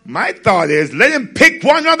 My thought is, let him pick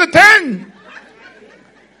one of the 10.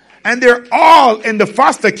 And they're all in the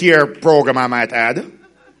foster care program, I might add.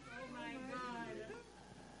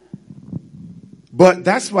 But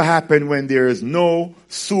that's what happened when there is no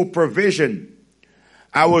supervision.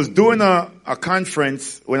 I was doing a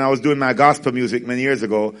conference when I was doing my gospel music many years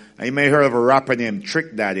ago. And you may have heard of a rapper named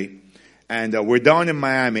Trick Daddy. And we're down in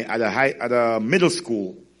Miami at a middle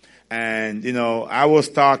school. And, I was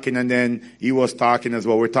talking and then he was talking as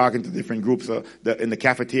well. We're talking to different groups in the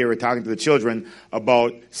cafeteria, talking to the children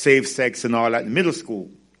about safe sex and all that in middle school.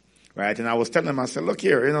 Right? And I was telling them, I said, look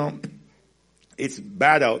here, it's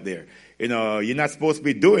bad out there. You're not supposed to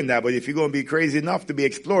be doing that, but if you're going to be crazy enough to be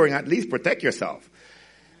exploring, at least protect yourself.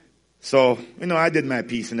 So, I did my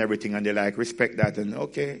piece and everything and they respect that and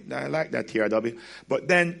okay, I like that TRW. But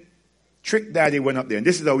then Trick Daddy went up there, and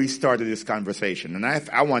this is how we started this conversation. And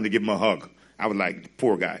I wanted to give him a hug. I was like,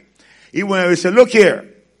 poor guy. He went and said, look here,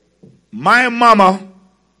 my mama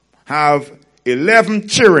have 11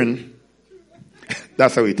 children.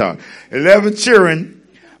 That's how we talk. 11 children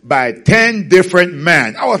by 10 different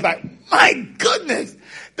men. I was like, my goodness,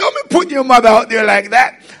 don't be putting your mother out there like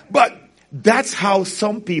that. But that's how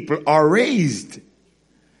some people are raised.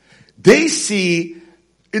 They see,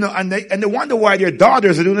 and they wonder why their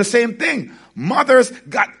daughters are doing the same thing. Mothers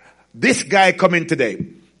got this guy coming today.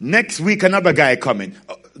 Next week, another guy coming.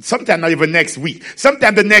 Sometimes not even next week.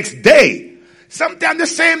 Sometimes the next day. Sometimes the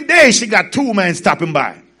same day, she got 2 men stopping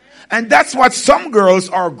by. And that's what some girls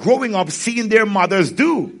are growing up seeing their mothers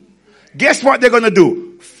do. Guess what they're going to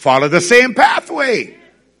do? Follow the same pathway.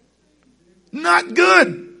 Not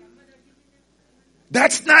good.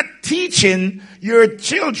 That's not teaching your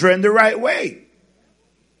children the right way.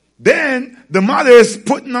 Then the mother is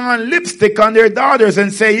putting on lipstick on their daughters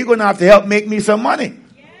and say, you're going to have to help make me some money.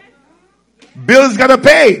 Bills got to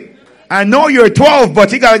pay. I know you're 12,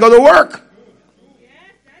 but you got to go to work.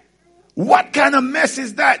 What kind of mess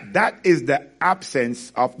is that? That is the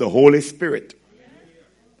absence of the Holy Spirit.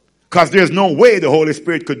 Because there's no way the Holy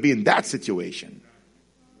Spirit could be in that situation.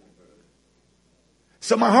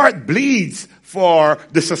 So my heart bleeds for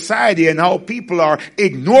the society and how people are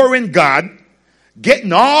ignoring God,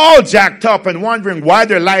 getting all jacked up and wondering why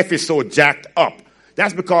their life is so jacked up.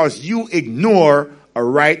 That's because you ignore a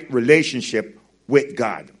right relationship with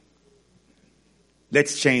God.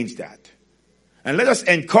 Let's change that. And let us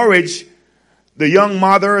encourage the young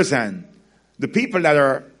mothers and the people that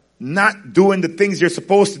are not doing the things they're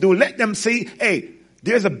supposed to do. Let them see, hey,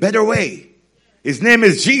 there's a better way. His name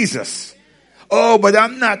is Jesus. Oh, but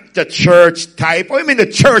I'm not the church type. Oh, you mean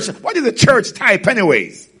the church? What is the church type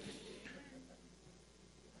anyways?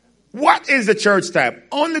 What is the church type?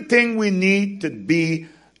 Only thing we need to be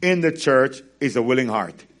in the church is a willing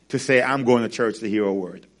heart to say, I'm going to church to hear a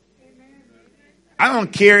word. I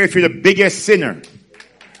don't care if you're the biggest sinner.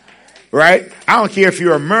 Right? I don't care if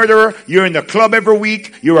you're a murderer, you're in the club every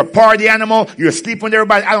week, you're a party animal, you're sleeping with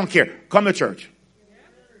everybody. I don't care. Come to church.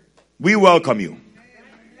 We welcome you.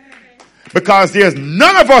 Because there's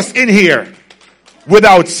none of us in here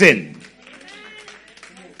without sin.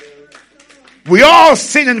 We all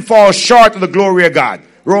sin and fall short of the glory of God.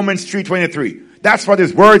 Romans 3:23. That's what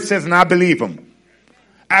his word says, and I believe him.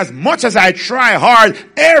 As much as I try hard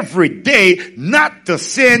every day not to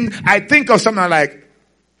sin, I think of something like,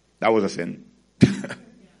 that was a sin.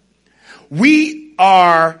 We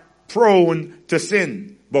are prone to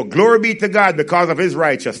sin. But glory be to God because of his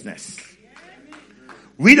righteousness.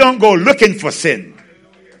 We don't go looking for sin.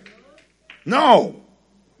 No.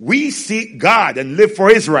 We seek God and live for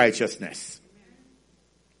his righteousness.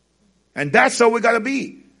 And that's how we got to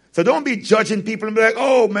be. So don't be judging people and be like,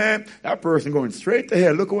 oh man, that person going straight to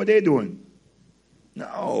hell. Look at what they're doing.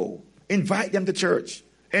 No. Invite them to church.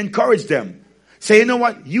 Encourage them. Say, you know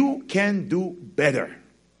what? You can do better.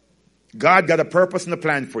 God got a purpose and a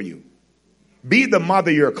plan for you. Be the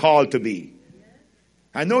mother you're called to be.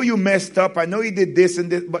 I know you messed up. I know you did this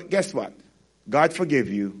and this. But guess what? God forgive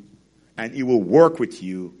you. And he will work with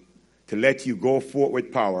you to let you go forward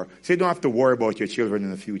with power. So you don't have to worry about your children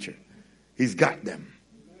in the future. He's got them.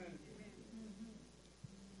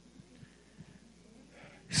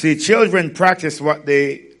 See, children practice what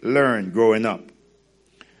they learn growing up.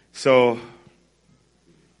 So,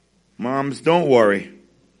 moms, don't worry.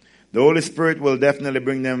 The Holy Spirit will definitely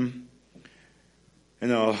bring them,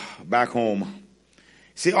 back home.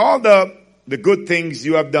 See, all the good things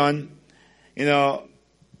you have done,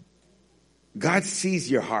 God sees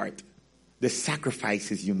your heart, the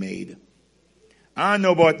sacrifices you made. I don't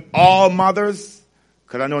know about all mothers,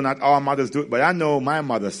 because I know not all mothers do it, but I know my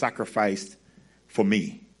mother sacrificed for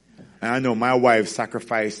me. And I know my wife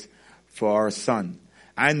sacrificed for our son.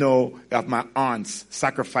 I know of my aunts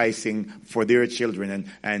sacrificing for their children.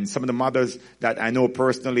 And some of the mothers that I know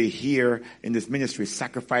personally here in this ministry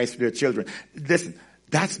sacrifice for their children. Listen,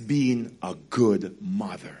 that's being a good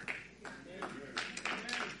mother.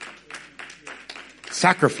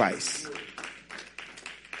 Sacrifice.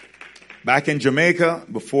 Back in Jamaica,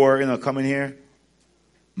 before, coming here,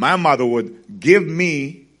 my mother would give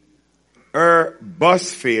me her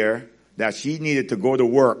bus fare that she needed to go to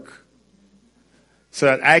work so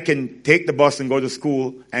that I can take the bus and go to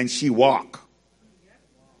school and she walk.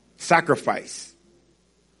 Sacrifice.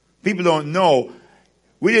 People don't know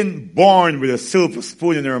we didn't born with a silver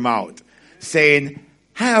spoon in our mouth saying,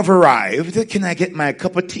 I have arrived. Can I get my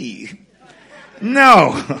cup of tea?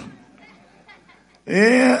 No.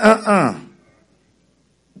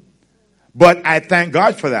 But I thank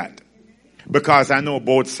God for that because I know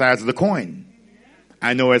both sides of the coin.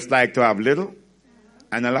 I know it's like to have little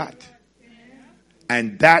and a lot.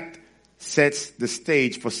 And that sets the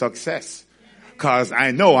stage for success. Because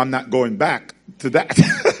I know I'm not going back to that.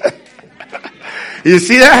 You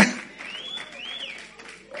see that?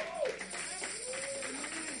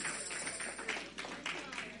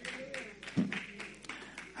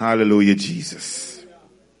 Hallelujah, Jesus.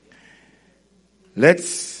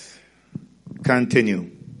 Let's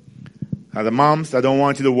continue. Now, the moms, I don't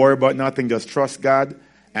want you to worry about nothing. Just trust God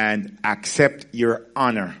and accept your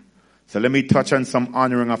honor. So let me touch on some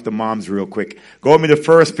honoring of the moms real quick. Go with me to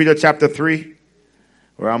 1 Peter chapter 3.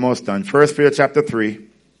 We're almost done. 1 Peter chapter 3.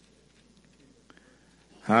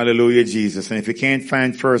 Hallelujah, Jesus. And if you can't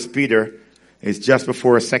find 1 Peter, it's just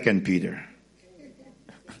before 2 Peter.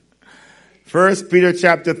 1 Peter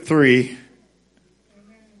chapter 3.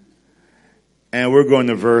 And we're going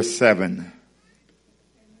to verse 7.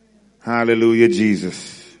 Hallelujah,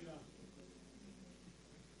 Jesus.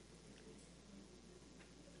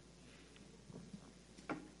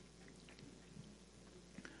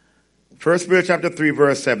 First Peter chapter 3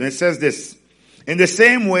 verse 7. It says this. In the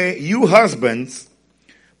same way, you husbands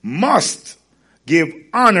must give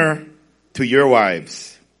honor to your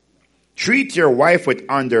wives. Treat your wife with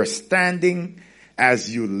understanding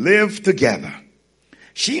as you live together.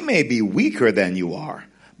 She may be weaker than you are,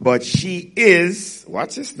 but she is,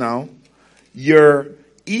 watch this now, your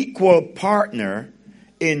equal partner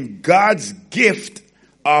in God's gift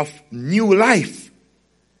of new life.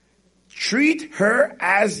 Treat her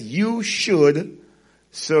as you should,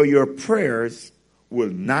 so your prayers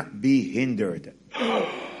will not be hindered.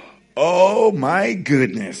 Oh my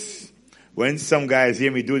goodness. When some guys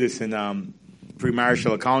hear me do this in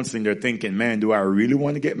premarital counseling, they're thinking, man, do I really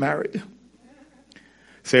want to get married?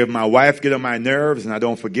 So if my wife gets on my nerves and I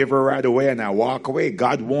don't forgive her right away and I walk away,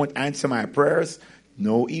 God won't answer my prayers?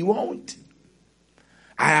 No, he won't.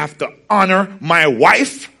 I have to honor my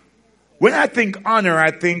wife. When I think honor,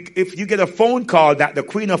 I think if you get a phone call that the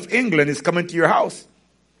Queen of England is coming to your house,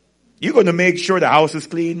 you're going to make sure the house is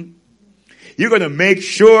clean. You're going to make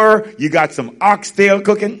sure you got some oxtail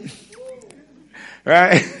cooking,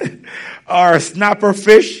 right? Or snapper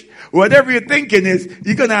fish. Whatever you're thinking is,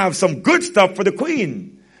 you're going to have some good stuff for the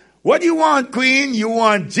Queen. What do you want, Queen? You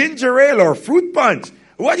want ginger ale or fruit punch?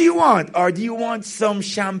 What do you want? Or do you want some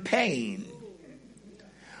champagne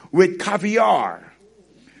with caviar?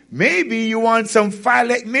 Maybe you want some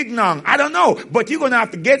filet mignon. I don't know. But you're going to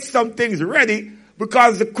have to get some things ready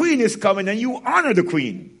because the Queen is coming and you honor the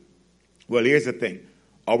Queen. Well, here's the thing.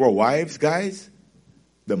 Our wives, guys,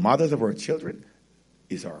 the mothers of our children,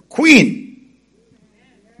 is our Queen.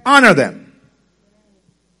 Honor them.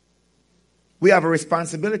 We have a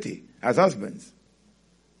responsibility as husbands.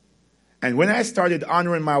 And when I started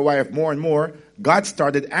honoring my wife more and more, God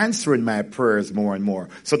started answering my prayers more and more.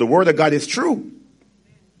 So the word of God is true.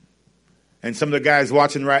 And some of the guys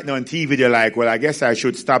watching right now on TV, they're like, well, I guess I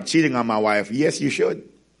should stop cheating on my wife. Yes, you should.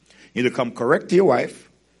 You need to come correct to your wife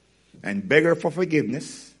and beg her for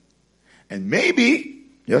forgiveness. And maybe,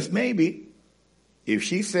 just maybe, if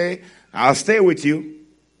she say, I'll stay with you,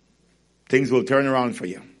 things will turn around for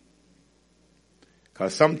you.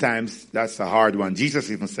 Because sometimes that's a hard one. Jesus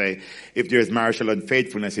even say, if there is marital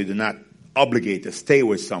unfaithfulness, you do not obligate to stay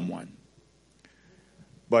with someone.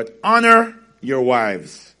 But honor your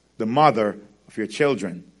wives, the mother of your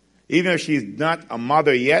children. Even if she's not a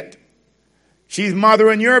mother yet, she's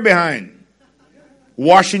mothering your behind.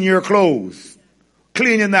 Washing your clothes,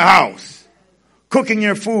 cleaning the house, cooking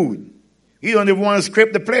your food. You don't even want to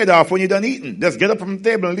scrape the plate off when you're done eating. Just get up from the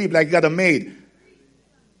table and leave like you got a maid.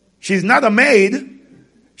 She's not a maid.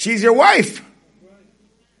 She's your wife.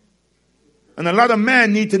 And a lot of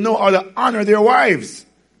men need to know how to honor their wives.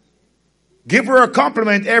 Give her a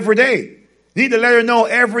compliment every day. Need to let her know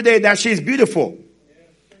every day that she's beautiful.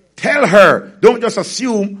 Tell her. Don't just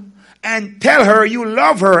assume. And tell her you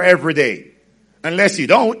love her every day. Unless you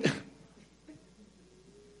don't.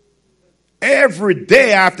 Every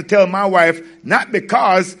day I have to tell my wife, not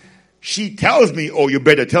because she tells me, oh, you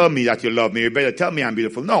better tell me that you love me. You better tell me I'm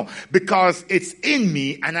beautiful. No, because it's in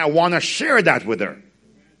me and I want to share that with her.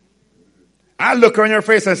 I look her in her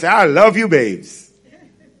face and say, I love you, babes.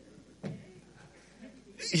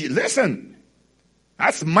 Listen,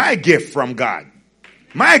 that's my gift from God.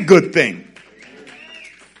 My good thing.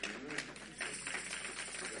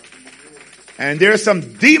 And there's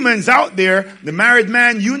some demons out there. The married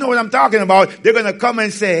man, you know what I'm talking about. They're going to come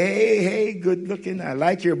and say, hey, good looking. I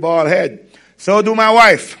like your bald head. So do my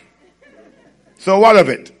wife. So what of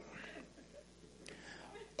it?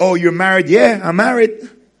 Oh, you're married? Yeah, I'm married.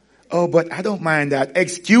 Oh, but I don't mind that.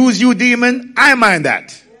 Excuse you, demon. I mind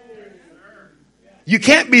that. You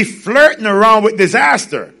can't be flirting around with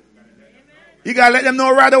disaster. You got to let them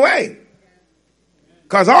know right away.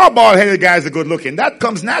 Because all bald-headed guys are good looking. That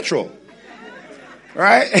comes natural.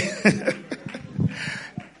 Right?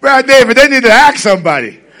 Brother David, they need to ask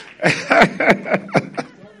somebody.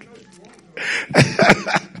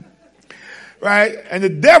 Right? And the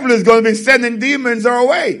devil is going to be sending demons our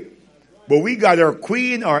way. But we got our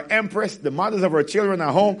queen, our empress, the mothers of our children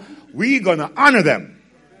at home. We're going to honor them.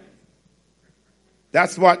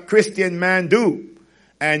 That's what Christian men do.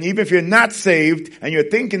 And even if you're not saved and you're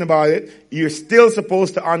thinking about it, you're still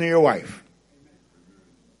supposed to honor your wife.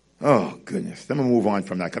 Oh, goodness. Let me move on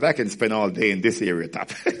from that because I can spend all day in this area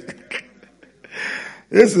topic.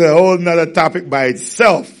 This is a whole nother topic by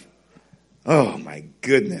itself. Oh, my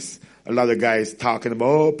goodness. A lot of guys talking about,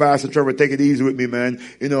 oh, Pastor Trevor, take it easy with me, man.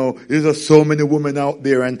 You know, there's just so many women out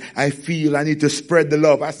there and I feel I need to spread the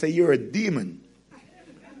love. I say, you're a demon.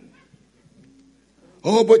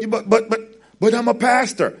 Oh, but I'm a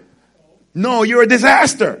pastor. No, you're a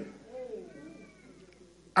disaster.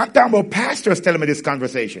 I'm talking about pastors telling me this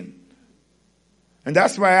conversation. And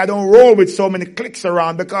that's why I don't roll with so many cliques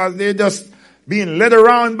around because they're just being led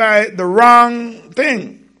around by the wrong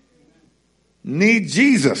thing. Need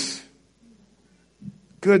Jesus.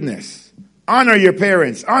 Goodness. Honor your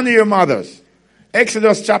parents. Honor your mothers.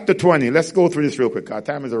 Exodus chapter 20. Let's go through this real quick. Our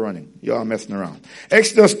time is running. Y'all messing around.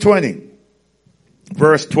 Exodus 20.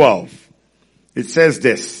 Verse 12. It says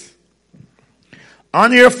this.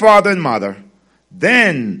 Honor your father and mother.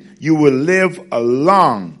 Then you will live a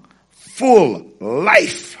long, full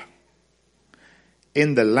life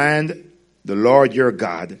in the land the Lord your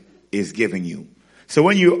God is giving you. So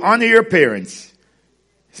when you honor your parents,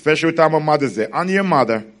 especially with our Mother's Day, honor your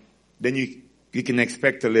mother, then you can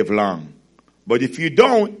expect to live long. But if you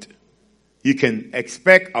don't, you can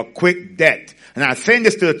expect a quick death. And I'm saying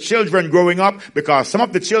this to the children growing up because some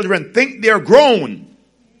of the children think they're grown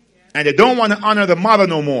and they don't want to honor the mother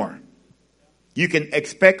no more. You can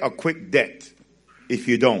expect a quick death if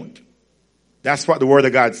you don't. That's what the Word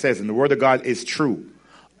of God says, and the Word of God is true.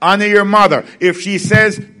 Honor your mother. If she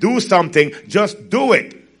says do something, just do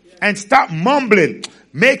it. And stop mumbling,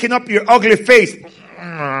 making up your ugly face.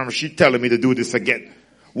 She's telling me to do this again.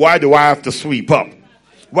 Why do I have to sweep up?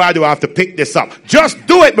 Why do I have to pick this up? Just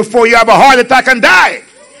do it before you have a heart attack and die.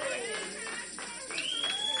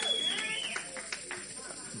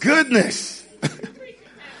 Goodness.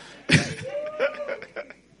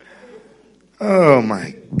 Oh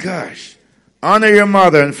my gosh. Honor your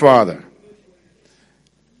mother and father.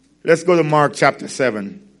 Let's go to Mark chapter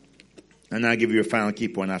 7. And I'll give you a final key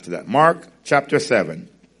point after that. Mark chapter 7.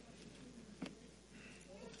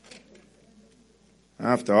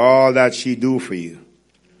 After all that she do for you,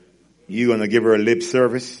 you going to give her a lip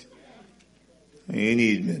service? You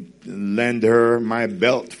need to lend her my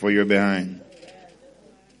belt for your behind.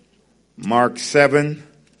 Mark 7,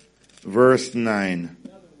 verse 9.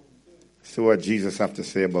 See what Jesus have to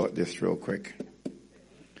say about this real quick.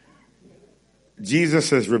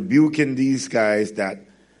 Jesus is rebuking these guys that,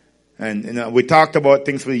 and we talked about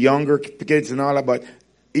things for the younger kids and all that, but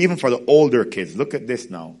even for the older kids, look at this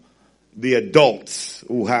now. The adults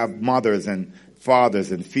who have mothers and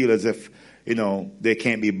fathers and feel as if, they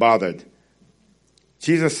can't be bothered.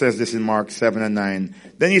 Jesus says this in Mark 7 and 9.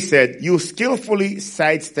 Then he said, you skillfully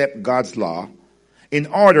sidestep God's law in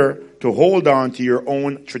order to hold on to your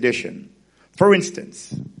own tradition. For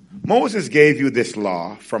instance, Moses gave you this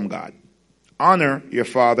law from God. Honor your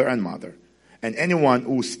father and mother, and anyone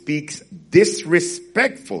who speaks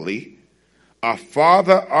disrespectfully of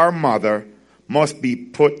father or mother must be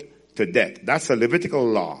put to death. That's a Levitical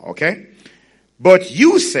law, okay? But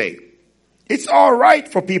you say, it's all right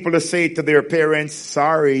for people to say to their parents,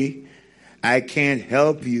 sorry, I can't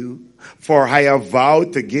help you, for I have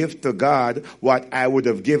vowed to give to God what I would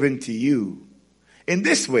have given to you. In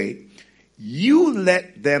this way, you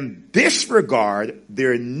let them disregard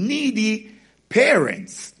their needy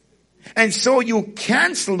parents. And so you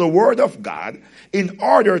cancel the word of God in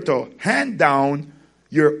order to hand down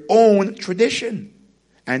your own tradition.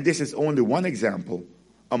 And this is only one example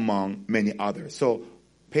among many others. So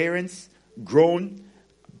parents, grown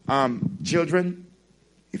children,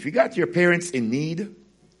 if you got your parents in need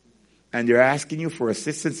and they're asking you for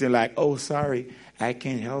assistance, you're like, oh, sorry, I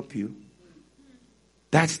can't help you.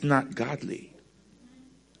 That's not godly.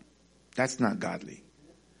 That's not godly.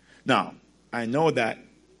 Now, I know that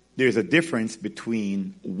there's a difference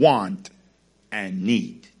between want and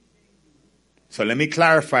need. So let me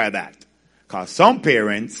clarify that. Because some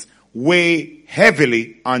parents weigh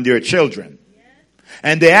heavily on their children.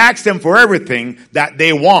 And they ask them for everything that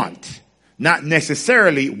they want, not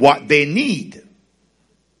necessarily what they need.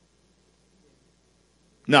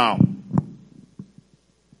 Now,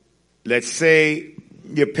 let's say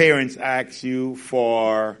your parents ask you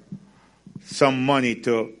for some money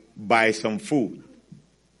to buy some food.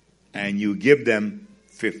 And you give them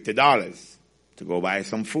 $50 to go buy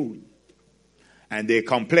some food. And they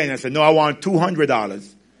complain and say, no, I want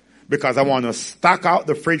 $200 because I want to stock out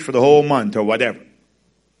the fridge for the whole month or whatever.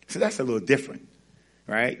 So that's a little different,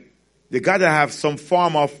 right? They got to have some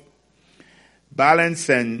form of balance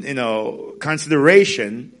and,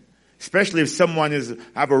 consideration, especially if someone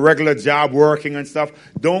have a regular job working and stuff.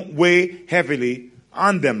 Don't weigh heavily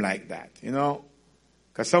on them like that,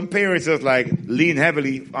 Because some parents just lean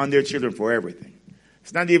heavily on their children for everything.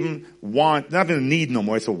 It's not even want, not even a need no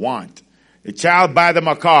more, it's a want. The child buy them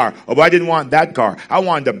a car. Oh, but I didn't want that car. I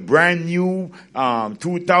want the brand new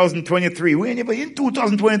 2023. We ain't even in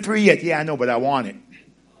 2023 yet. Yeah, I know, but I want it.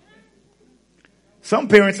 Some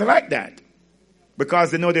parents are like that because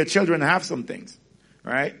they know their children have some things,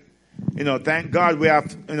 right? Thank God we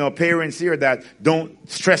have, parents here that don't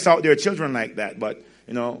stress out their children like that. But,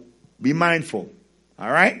 be mindful, all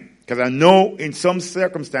right? Because I know in some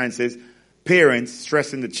circumstances, parents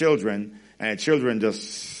stressing the children and children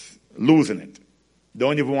just losing it.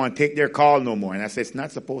 Don't even want to take their call no more. And I say it's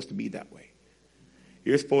not supposed to be that way.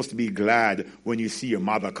 You're supposed to be glad when you see your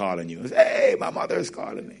mother calling you. Say, hey, my mother is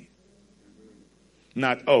calling me.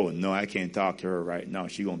 Not, oh, no, I can't talk to her right now.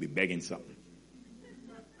 She's going to be begging something.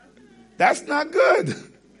 That's not good.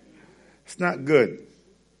 It's not good.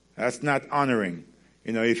 That's not honoring.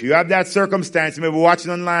 If you have that circumstance, maybe watching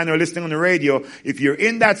online or listening on the radio, if you're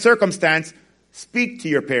in that circumstance, speak to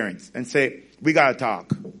your parents and say, we got to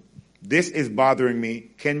talk. This is bothering me.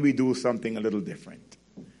 Can we do something a little different?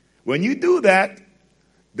 When you do that,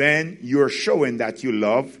 then you're showing that you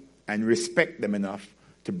love and respect them enough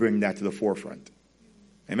to bring that to the forefront.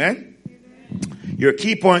 Amen? Amen. Your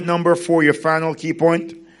key point number 4, your final key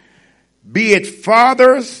point. Be it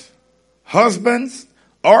fathers, husbands,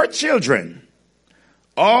 or children,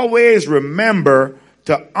 always remember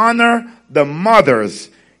to honor the mothers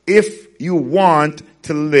if you want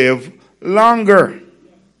to live longer.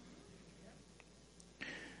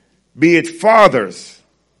 Be it fathers,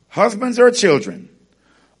 husbands, or children,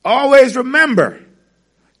 always remember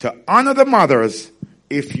to honor the mothers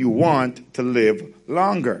if you want to live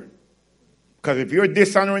longer. Because if you're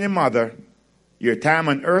dishonoring your mother, your time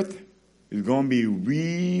on earth is going to be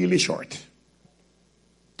really short.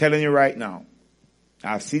 Telling you right now.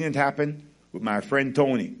 I've seen it happen with my friend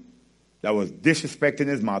Tony that was disrespecting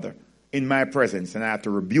his mother in my presence, and I had to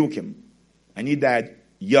rebuke him. And he died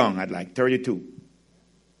young at 32.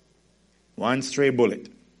 One stray bullet.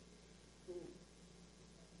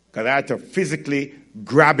 Because I had to physically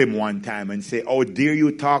grab him one time and say, oh, dare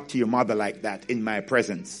you talk to your mother like that in my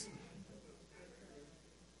presence?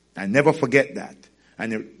 I never forget that.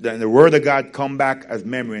 And then the word of God come back as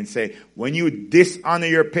memory and say, when you dishonor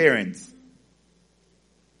your parents,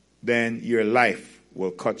 then your life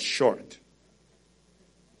will cut short.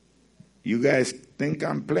 You guys think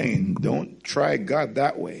I'm playing. Don't try God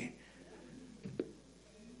that way.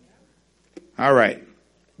 All right.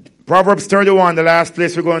 Proverbs 31, the last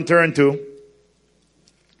place we're going to turn to.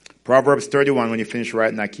 Proverbs 31, when you finish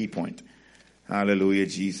writing that key point. Hallelujah,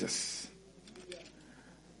 Jesus.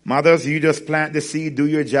 Mothers, you just plant the seed, do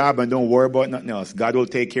your job, and don't worry about nothing else. God will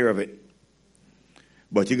take care of it.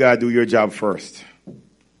 But you got to do your job first.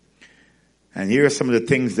 And here are some of the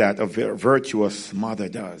things that a virtuous mother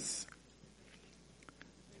does.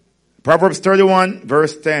 Proverbs 31,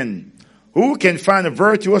 verse 10. Who can find a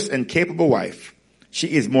virtuous and capable wife? She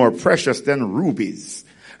is more precious than rubies.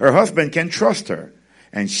 Her husband can trust her,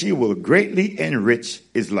 and she will greatly enrich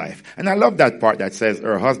his life. And I love that part that says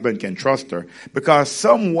her husband can trust her, because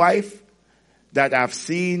some wife that I've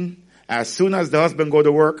seen, as soon as the husband go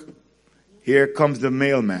to work, here comes the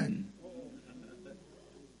mailman.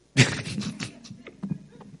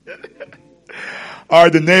 Or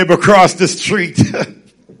the neighbor across the street.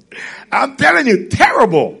 I'm telling you,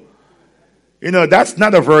 terrible. You know, that's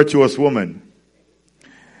not a virtuous woman.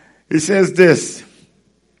 It says this.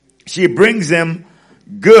 She brings him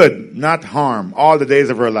good, not harm, all the days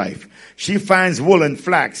of her life. She finds wool and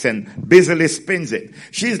flax and busily spins it.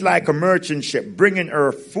 She's like a merchant ship bringing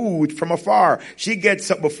her food from afar. She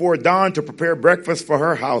gets up before dawn to prepare breakfast for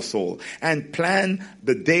her household and plan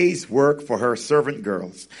the day's work for her servant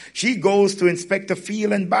girls. She goes to inspect a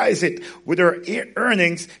field and buys it. With her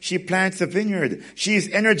earnings, she plants a vineyard. She is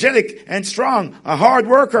energetic and strong, a hard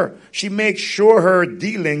worker. She makes sure her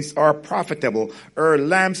dealings are profitable. Her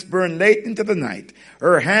lamps burn late into the night.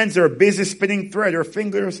 Her hands are busy spinning thread. Her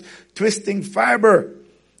fingers twisting fiber.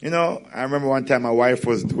 You know, I remember one time my wife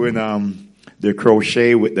was doing the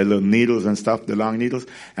crochet with the little needles and stuff, the long needles.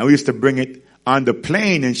 And we used to bring it on the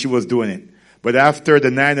plane and she was doing it. But after the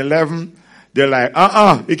 9/11, they're like,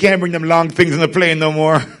 you can't bring them long things on the plane no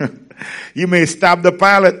more. You may stop the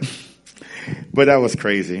pilot. But that was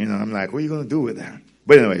crazy. You know, I'm like, what are you going to do with that?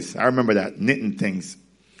 But anyways, I remember that, knitting things.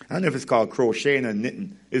 I don't know if it's called crocheting or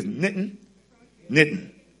knitting. Is it knitting?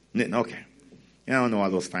 Knitting, okay. I don't know all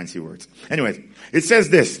those fancy words. Anyways, it says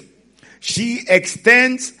this. She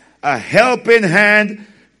extends a helping hand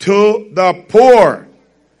to the poor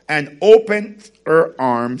and opens her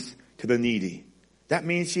arms to the needy. That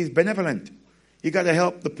means she's benevolent. You got to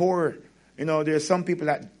help the poor. You know, there's some people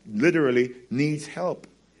that literally needs help.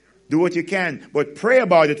 Do what you can, but pray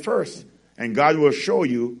about it first. And God will show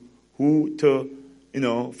you who to, you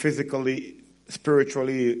know, physically,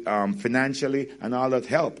 spiritually, financially, and all that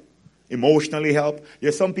help. Emotionally help.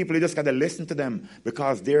 There's some people you just got to listen to them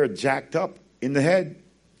because they're jacked up in the head.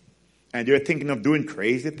 And they're thinking of doing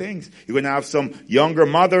crazy things. You're going to have some younger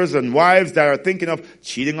mothers and wives that are thinking of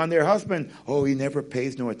cheating on their husband. Oh, he never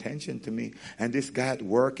pays no attention to me. And this guy at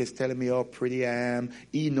work is telling me how pretty I am.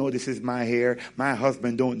 He notices my hair. My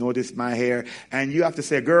husband don't notice my hair. And you have to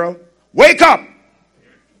say, girl, wake up.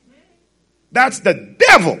 That's the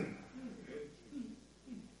devil.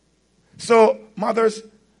 So, mothers,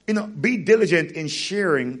 you know, be diligent in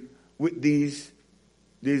sharing with these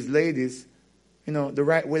ladies, you know, the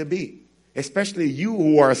right way to be. Especially you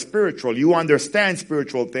who are spiritual. You understand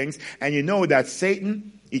spiritual things. And you know that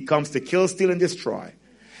Satan, he comes to kill, steal, and destroy.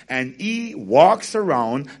 And he walks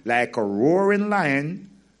around like a roaring lion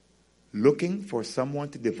looking for someone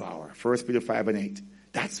to devour. 1 Peter 5:8.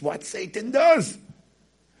 That's what Satan does.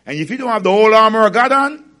 And if you don't have the whole armor of God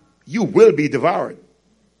on, you will be devoured.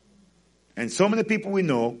 And so many people we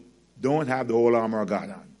know don't have the whole armor of God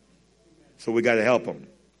on. So we got to help them.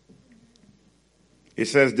 It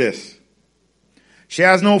says this. She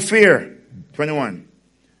has no fear. 21.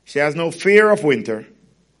 She has no fear of winter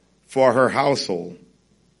for her household.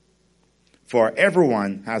 For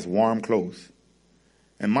everyone has warm clothes.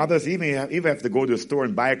 And mothers, even if you have to go to the store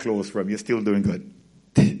and buy clothes for them, you're still doing good.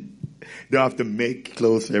 Don't have to make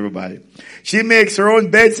clothes for everybody. She makes her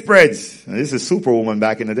own bedspreads. This is Superwoman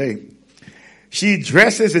back in the day. She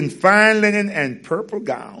dresses in fine linen and purple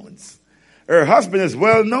gowns. Her husband is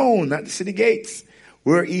well known at the city gates,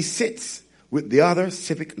 where he sits with the other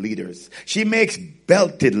civic leaders. She makes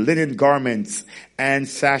belted linen garments and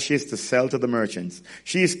sashes to sell to the merchants.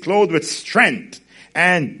 She is clothed with strength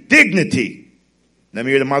and dignity. Let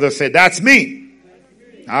me hear the mother say, that's me.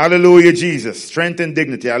 Hallelujah, Jesus. Strength and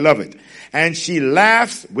dignity. I love it. And she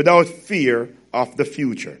laughs without fear of the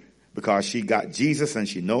future because she got Jesus and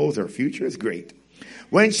she knows her future is great.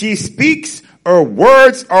 When she speaks, her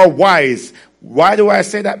words are wise. Why do I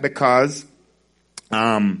say that? Because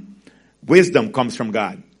wisdom comes from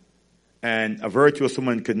God. And a virtuous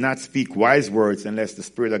woman could not speak wise words unless the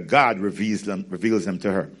Spirit of God reveals them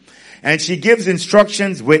to her. And she gives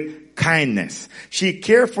instructions with kindness. She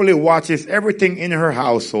carefully watches everything in her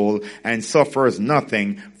household and suffers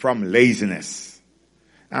nothing from laziness.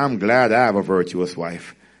 I'm glad I have a virtuous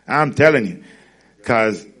wife. I'm telling you.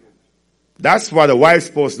 Because that's what a wife's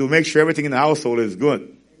supposed to do. Make sure everything in the household is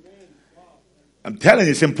good. I'm telling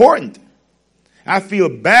you, it's important. I feel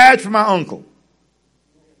bad for my uncle.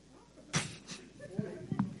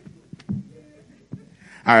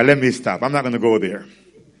 All right, let me stop. I'm not going to go there.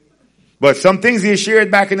 But some things he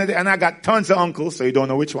shared back in the day, and I got tons of uncles, so you don't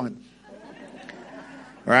know which one.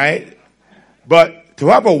 Right? But to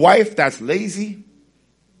have a wife that's lazy,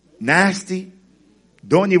 nasty,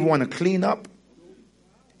 don't even want to clean up,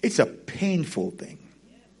 it's a painful thing.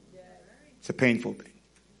 It's a painful thing.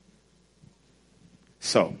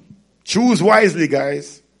 So, choose wisely,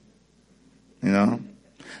 guys. You know?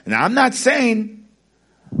 And I'm not saying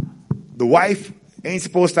the wife ain't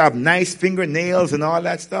supposed to have nice fingernails and all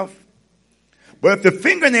that stuff. But if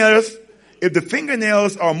the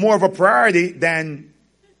fingernails are more of a priority than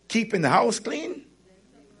keeping the house clean,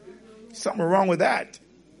 something wrong with that.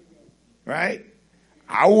 Right?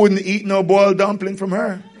 I wouldn't eat no boiled dumpling from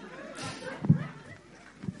her.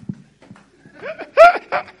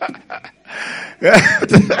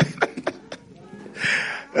 That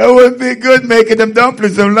wouldn't be good making them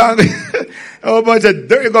dumplings so long. A whole bunch of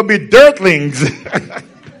dirt. You're going to be dirtlings.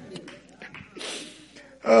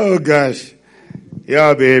 Oh, gosh.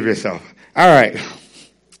 Y'all behave yourself. All right.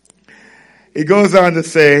 He goes on to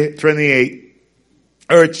say, 28,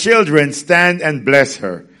 her children stand and bless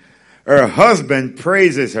her. Her husband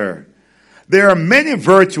praises her. There are many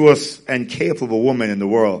virtuous and capable women in the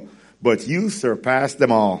world, but you surpass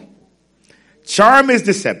them all. Charm is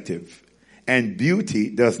deceptive, and beauty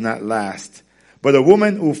does not last. But a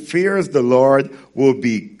woman who fears the Lord will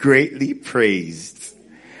be greatly praised.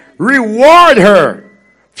 Reward her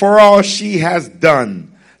for all she has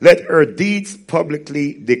done. Let her deeds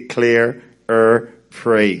publicly declare her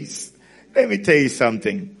praise. Let me tell you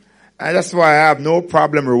something. And that's why I have no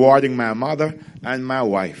problem rewarding my mother and my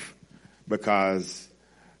wife. Because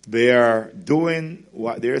they are doing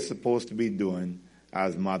what they're supposed to be doing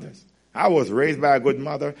as mothers. I was raised by a good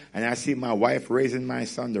mother, and I see my wife raising my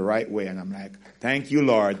son the right way, and I'm like, thank you,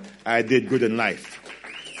 Lord, I did good in life.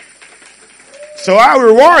 So I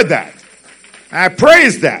reward that. I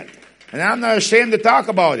praise that. And I'm not ashamed to talk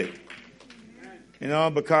about it. You know,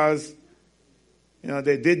 because, you know,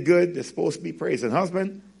 they did good. They're supposed to be praised. And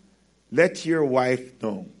husband, let your wife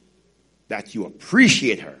know that you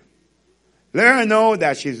appreciate her. Let her know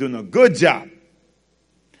that she's doing a good job.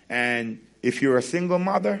 And if you're a single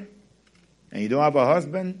mother and you don't have a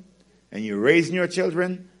husband and you're raising your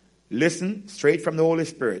children, listen straight from the Holy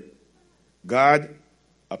Spirit. God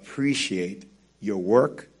appreciate your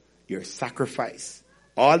work, your sacrifice,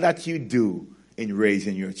 all that you do in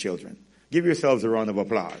raising your children. Give yourselves a round of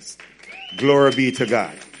applause. Glory be to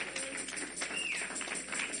God.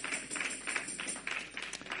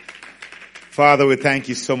 Father, we thank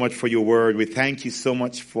you so much for your word. We thank you so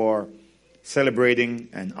much for celebrating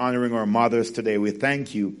and honoring our mothers today. We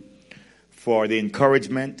thank you for the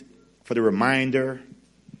encouragement, for the reminder.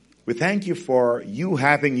 We thank you for you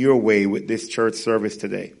having your way with this church service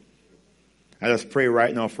today. I just pray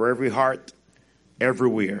right now for every heart,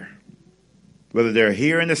 everywhere, whether they're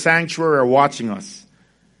here in the sanctuary or watching us,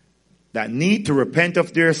 that need to repent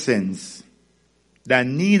of their sins, that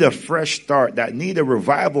need a fresh start, that need a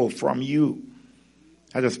revival from you.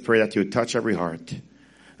 I just pray that you touch every heart.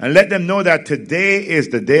 And let them know that today is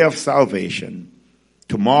the day of salvation.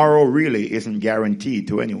 Tomorrow really isn't guaranteed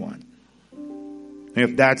to anyone. And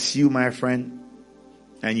if that's you, my friend,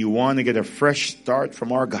 and you want to get a fresh start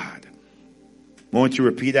from our God, won't you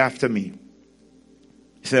repeat after me?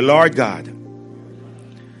 Say, Lord God,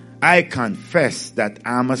 I confess that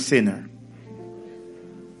I'm a sinner.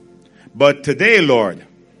 But today, Lord,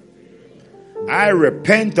 I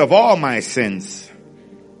repent of all my sins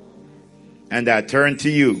and I turn to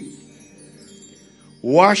you.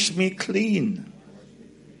 Wash me clean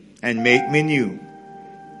and make me new.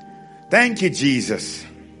 Thank you, Jesus,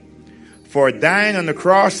 for dying on the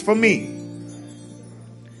cross for me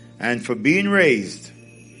and for being raised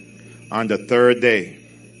on the third day.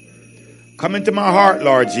 Come into my heart,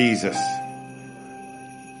 Lord Jesus,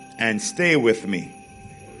 and stay with me.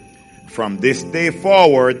 From this day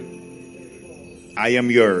forward, I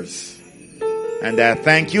am yours. And I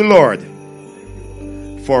thank you, Lord,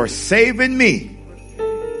 for saving me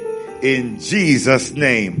in Jesus'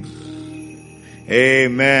 name.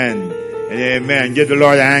 Amen and amen. Give the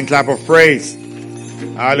Lord a hand clap of praise.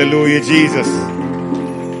 Hallelujah, Jesus.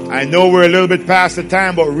 I know we're a little bit past the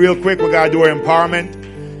time, but real quick, we got to do our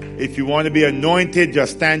empowerment. If you want to be anointed,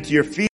 just stand to your feet.